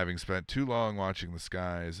 Having spent too long watching the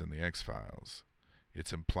skies and the X-Files,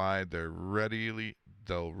 it's implied they'll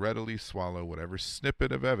readily swallow whatever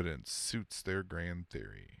snippet of evidence suits their grand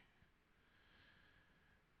theory.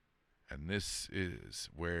 And this is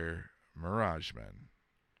where Mirage Men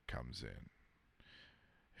comes in.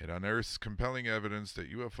 It unearths compelling evidence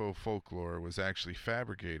that UFO folklore was actually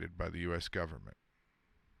fabricated by the U.S. government.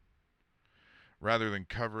 Rather than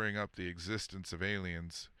covering up the existence of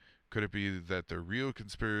aliens, could it be that the real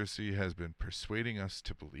conspiracy has been persuading us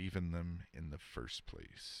to believe in them in the first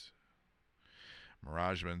place?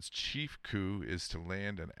 Mirageman's chief coup is to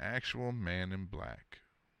land an actual man in black,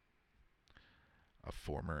 a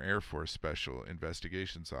former Air Force Special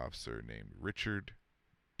Investigations Officer named Richard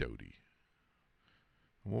Doty.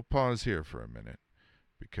 We'll pause here for a minute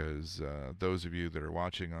because those of you that are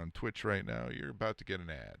watching on Twitch right now, you're about to get an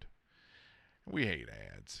ad. We hate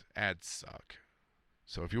ads. Ads suck.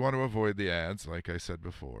 So if you want to avoid the ads, like I said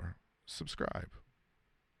before, subscribe.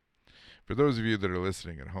 For those of you that are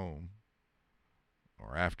listening at home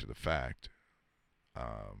or after the fact,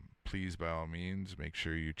 please, by all means, make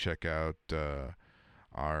sure you check out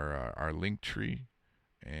our link tree.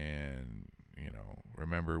 And,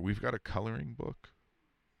 remember, we've got a coloring book,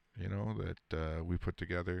 that we put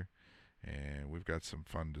together. And we've got some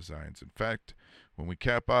fun designs. In fact, when we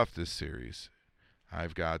cap off this series,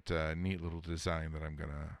 I've got a neat little design that I'm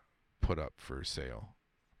going to put up for sale.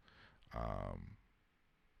 I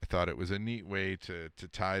thought it was a neat way to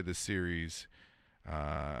tie the series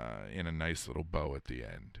in a nice little bow at the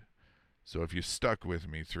end. So if you stuck with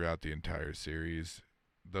me throughout the entire series,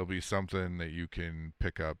 there'll be something that you can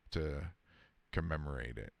pick up to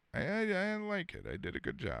commemorate it. I like it. I did a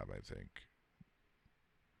good job, I think.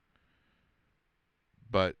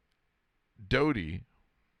 But Doty,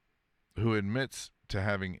 who admits to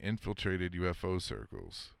having infiltrated UFO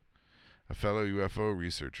circles, a fellow UFO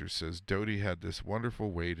researcher, says Doty had this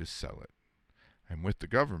wonderful way to sell it. I'm with the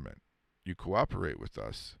government. You cooperate with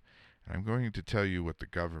us, and I'm going to tell you what the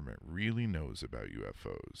government really knows about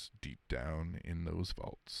UFOs deep down in those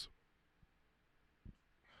vaults.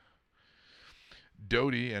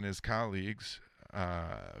 Doty and his colleagues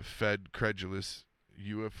fed credulous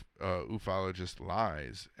ufologist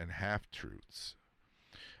lies and half-truths,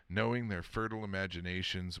 knowing their fertile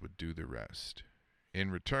imaginations would do the rest. In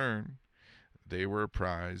return, they were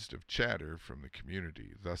apprised of chatter from the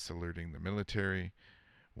community, thus alerting the military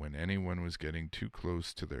when anyone was getting too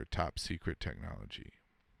close to their top-secret technology.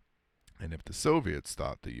 And if the Soviets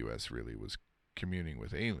thought the U.S. really was communing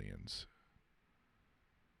with aliens,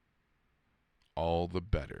 all the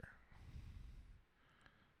better.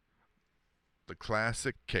 The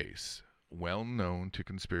classic case, well known to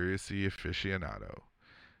conspiracy aficionado,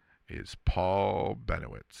 is Paul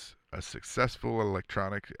Bennewitz, a successful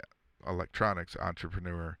electronics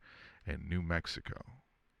entrepreneur in New Mexico.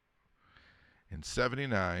 In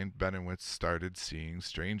 '79, Bennewitz started seeing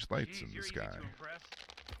strange lights in the sky.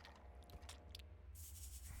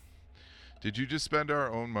 Did you just spend our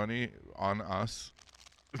own money on us?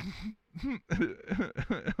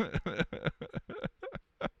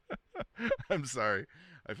 I'm sorry.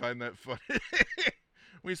 I find that funny.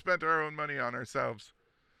 We spent our own money on ourselves.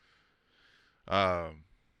 All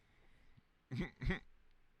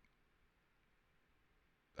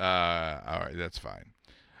right, that's fine.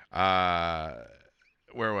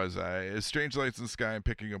 Where was I? Strange lights in the sky and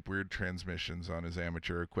picking up weird transmissions on his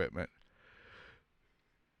amateur equipment.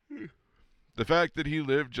 The fact that he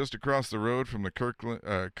lived just across the road from the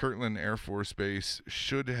Kirtland Air Force Base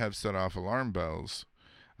should have set off alarm bells,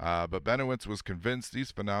 but Bennewitz was convinced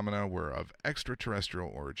these phenomena were of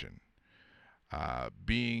extraterrestrial origin.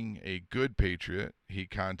 Being a good patriot, he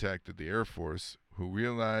contacted the Air Force, who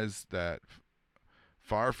realized that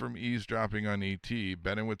far from eavesdropping on ET,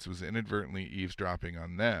 Bennewitz was inadvertently eavesdropping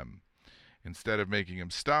on them. Instead of making him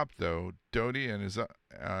stop, though, Doty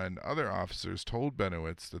and other officers told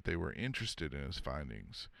Bennewitz that they were interested in his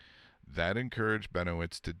findings. That encouraged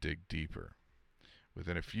Bennewitz to dig deeper.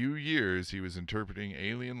 Within a few years, he was interpreting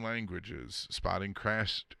alien languages, spotting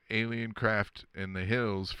crashed alien craft in the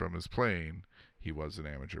hills from his plane — he was an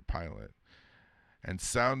amateur pilot — and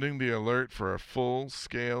sounding the alert for a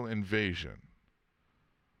full-scale invasion.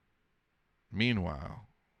 Meanwhile,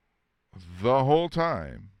 the whole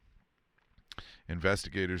time,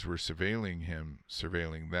 investigators were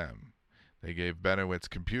surveilling them. They gave Bennewitz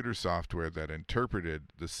computer software that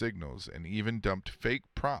interpreted the signals and even dumped fake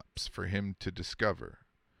props for him to discover.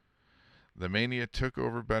 The mania took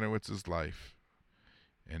over Bennewitz's life.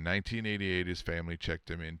 In 1988, his family checked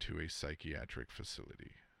him into a psychiatric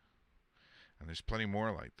facility. And there's plenty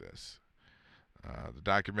more like this. The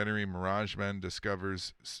documentary Mirage Men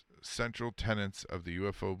discovers central tenets of the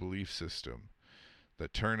UFO belief system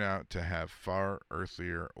that turn out to have far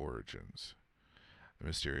earthlier origins. The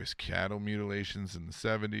mysterious cattle mutilations in the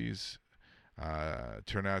 70s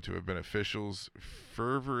turn out to have been officials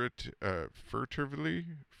fervently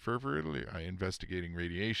investigating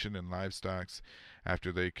radiation in livestock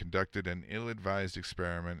after they conducted an ill-advised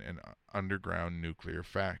experiment in underground nuclear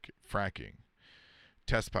fracking.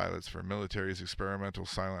 Test pilots for military's experimental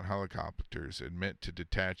silent helicopters admit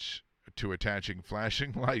to attaching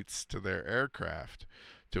flashing lights to their aircraft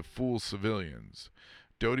to fool civilians.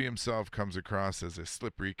 Doty himself comes across as a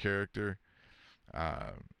slippery character.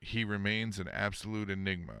 He remains an absolute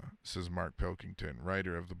enigma, says Mark Pilkington,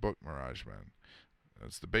 writer of the book Mirage Men.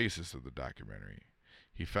 That's the basis of the documentary.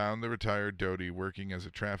 He found the retired Doty working as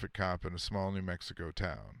a traffic cop in a small New Mexico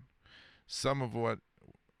town. Some of what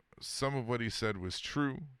he said was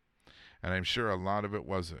true, and I'm sure a lot of it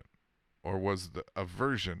wasn't, or was a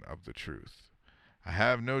version of the truth. I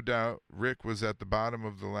have no doubt Rick was at the bottom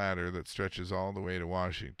of the ladder that stretches all the way to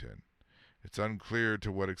Washington. It's unclear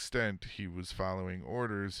to what extent he was following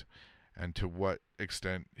orders and to what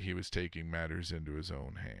extent he was taking matters into his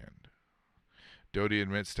own hand. Doty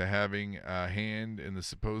admits to having a hand in the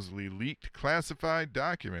supposedly leaked classified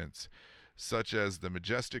documents, such as the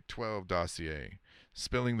Majestic 12 dossier,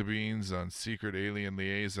 spilling the beans on secret alien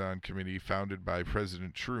liaison committee founded by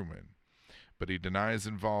President Truman, but he denies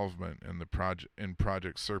involvement in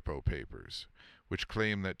Project Serpo papers, which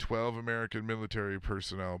claim that 12 American military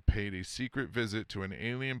personnel paid a secret visit to an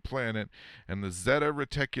alien planet in the Zeta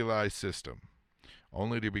Reticuli system,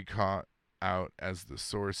 only to be caught out as the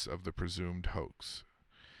source of the presumed hoax.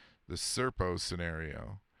 The Serpo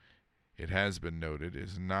scenario, it has been noted,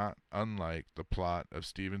 is not unlike the plot of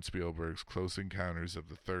Steven Spielberg's Close Encounters of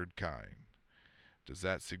the Third Kind. Does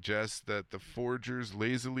that suggest that the forgers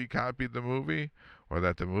lazily copied the movie, or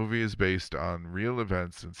that the movie is based on real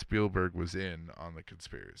events and Spielberg was in on the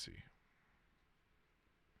conspiracy?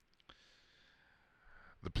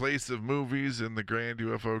 The place of movies in the grand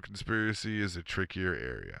UFO conspiracy is a trickier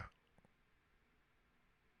area,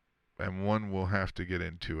 and one we'll have to get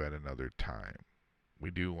into at another time.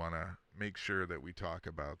 We do want to make sure that we talk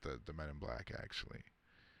about the Men in Black, actually.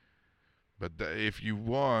 But if you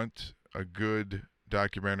want a good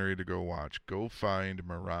documentary to go watch, go find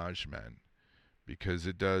Mirage Men, because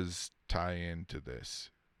it does tie into this.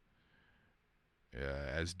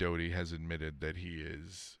 As Doty has admitted that he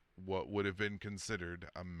is what would have been considered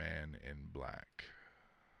a man in black.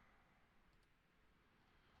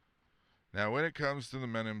 Now, when it comes to the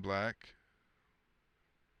Men in Black,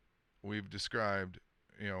 we've described,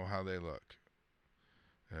 how they look.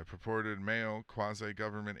 A purported male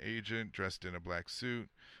quasi-government agent dressed in a black suit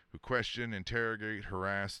who question, interrogate,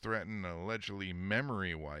 harass, threaten, and allegedly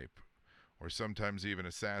memory wipe, or sometimes even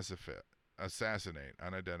assassinate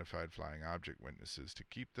unidentified flying object witnesses to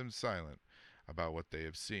keep them silent about what they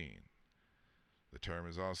have seen. The term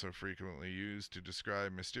is also frequently used to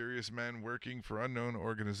describe mysterious men working for unknown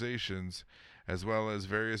organizations, as well as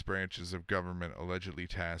various branches of government allegedly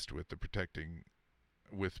tasked with protecting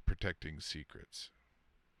secrets.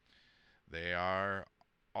 They are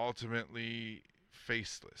ultimately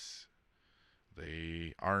faceless.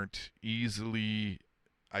 They aren't easily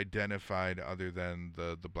identified other than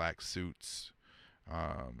the black suits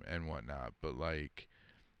and whatnot. But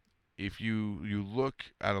if you look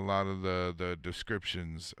at a lot of the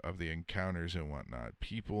descriptions of the encounters and whatnot,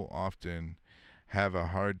 people often have a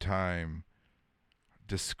hard time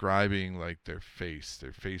describing their face,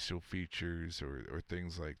 their facial features or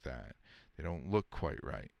things like that. They don't look quite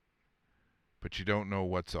right. But you don't know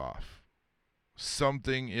what's off.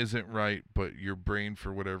 Something isn't right, but your brain,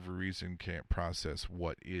 for whatever reason, can't process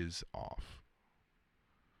what is off.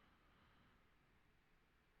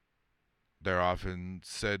 They're often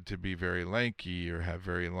said to be very lanky or have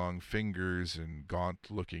very long fingers and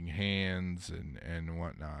gaunt-looking hands and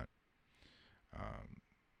whatnot.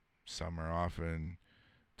 Some are often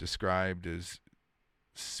described as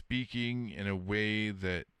speaking in a way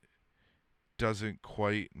that doesn't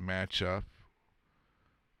quite match up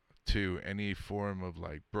to any form of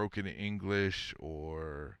broken English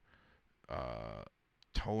or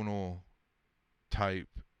tonal type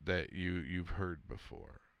that you've heard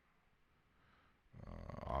before.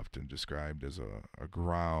 Often described as a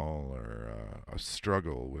growl or a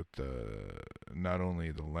struggle with not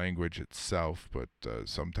only the language itself, but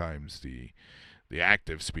sometimes the act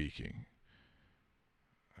of speaking.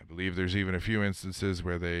 I believe there's even a few instances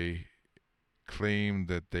where they claim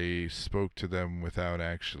that they spoke to them without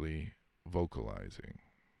actually vocalizing.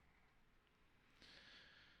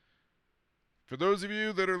 For those of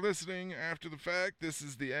you that are listening after the fact, this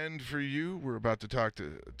is the end for you. We're about to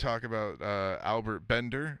talk about Albert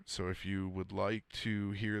Bender. So if you would like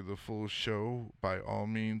to hear the full show, by all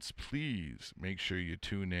means, please make sure you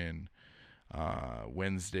tune in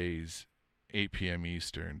Wednesdays, 8 p.m.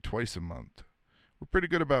 Eastern, twice a month. We're pretty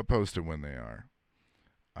good about posting when they are.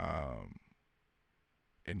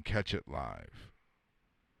 And catch it live.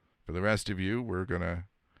 For the rest of you, we're going to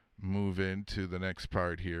move into the next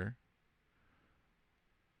part here.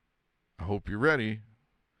 I hope you're ready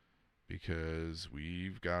because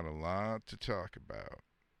we've got a lot to talk about.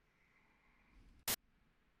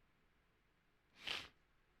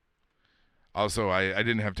 Also, I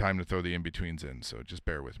didn't have time to throw the in-betweens in, so just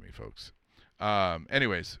bear with me, folks.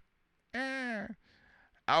 Anyways,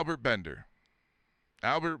 Albert Bender.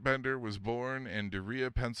 Albert Bender was born in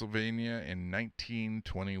Berea, Pennsylvania in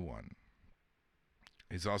 1921.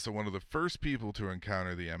 He's also one of the first people to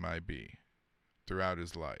encounter the MIB. Throughout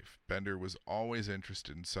his life, Bender was always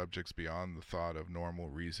interested in subjects beyond the thought of normal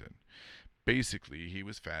reason. Basically, he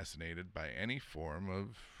was fascinated by any form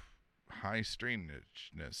of high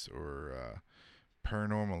strangeness or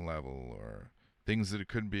paranormal level or things that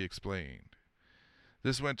couldn't be explained.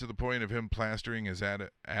 This went to the point of him plastering his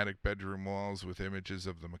attic bedroom walls with images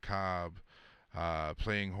of the macabre,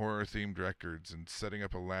 playing horror-themed records, and setting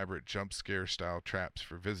up elaborate jump-scare-style traps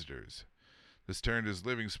for visitors. This turned his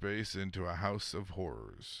living space into a house of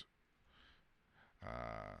horrors.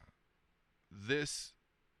 This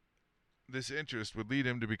interest would lead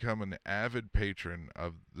him to become an avid patron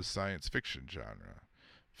of the science fiction genre,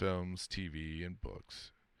 films, TV, and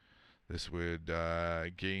books. This would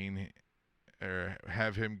have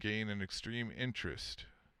him gain an extreme interest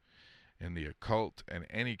in the occult and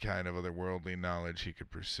any kind of otherworldly knowledge he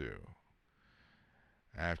could pursue.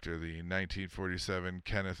 After the 1947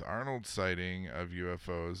 Kenneth Arnold sighting of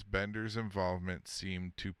UFOs, Bender's involvement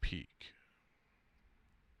seemed to peak.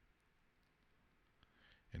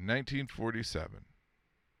 In 1947,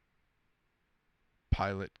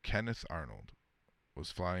 pilot Kenneth Arnold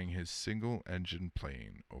was flying his single-engine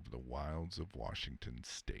plane over the wilds of Washington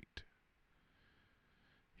State.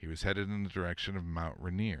 He was headed in the direction of Mount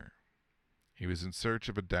Rainier. He was in search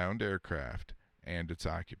of a downed aircraft and its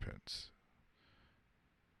occupants.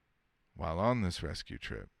 While on this rescue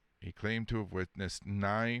trip, he claimed to have witnessed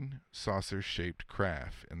 9 saucer-shaped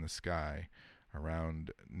craft in the sky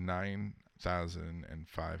around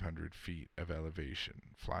 9,500 feet of elevation,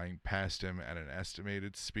 flying past him at an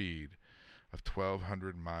estimated speed of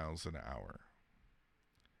 1,200 miles an hour.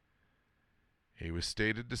 He was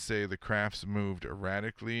stated to say the crafts moved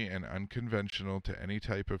erratically and unconventional to any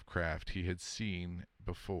type of craft he had seen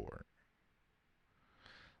before,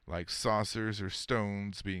 like saucers or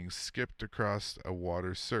stones being skipped across a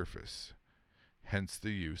water surface, hence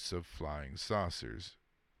the use of flying saucers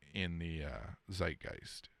in the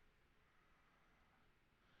zeitgeist.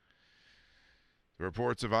 The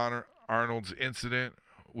reports of Arnold's incident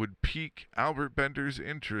would pique Albert Bender's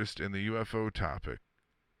interest in the UFO topic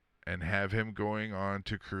and have him going on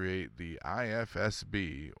to create the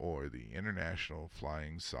IFSB, or the International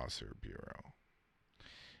Flying Saucer Bureau.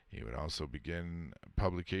 He would also begin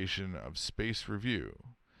publication of Space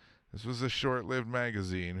Review. This was a short-lived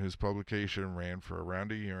magazine whose publication ran for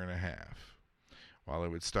around a year and a half. While it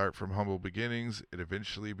would start from humble beginnings, it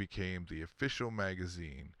eventually became the official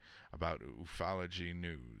magazine about ufology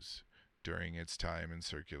news. During its time in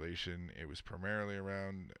circulation, it was primarily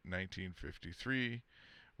around 1953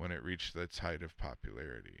 when it reached its height of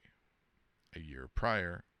popularity. A year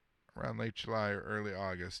prior, around late July or early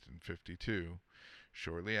August in '52,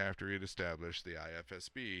 shortly after he had established the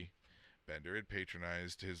IFSB, Bender had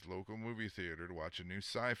patronized his local movie theater to watch a new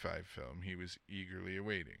sci-fi film he was eagerly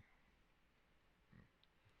awaiting.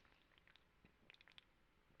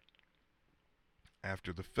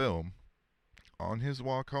 After the film, on his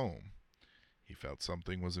walk home, he felt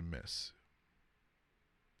something was amiss.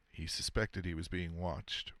 He suspected he was being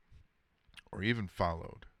watched, or even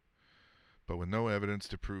followed, but with no evidence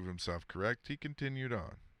to prove himself correct, he continued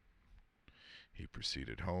on. He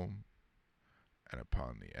proceeded home, and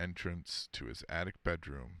upon the entrance to his attic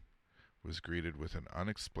bedroom, was greeted with an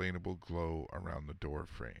unexplainable glow around the door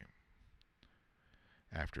frame.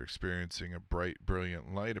 After experiencing a bright,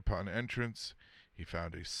 brilliant light upon entrance, he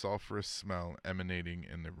found a sulfurous smell emanating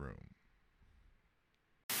in the room.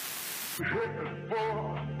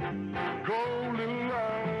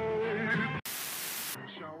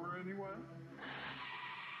 Shower anywhere?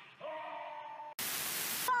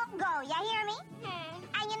 Don't go, you hear me?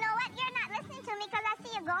 And you know what? You're not listening to me because I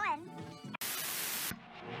see you going.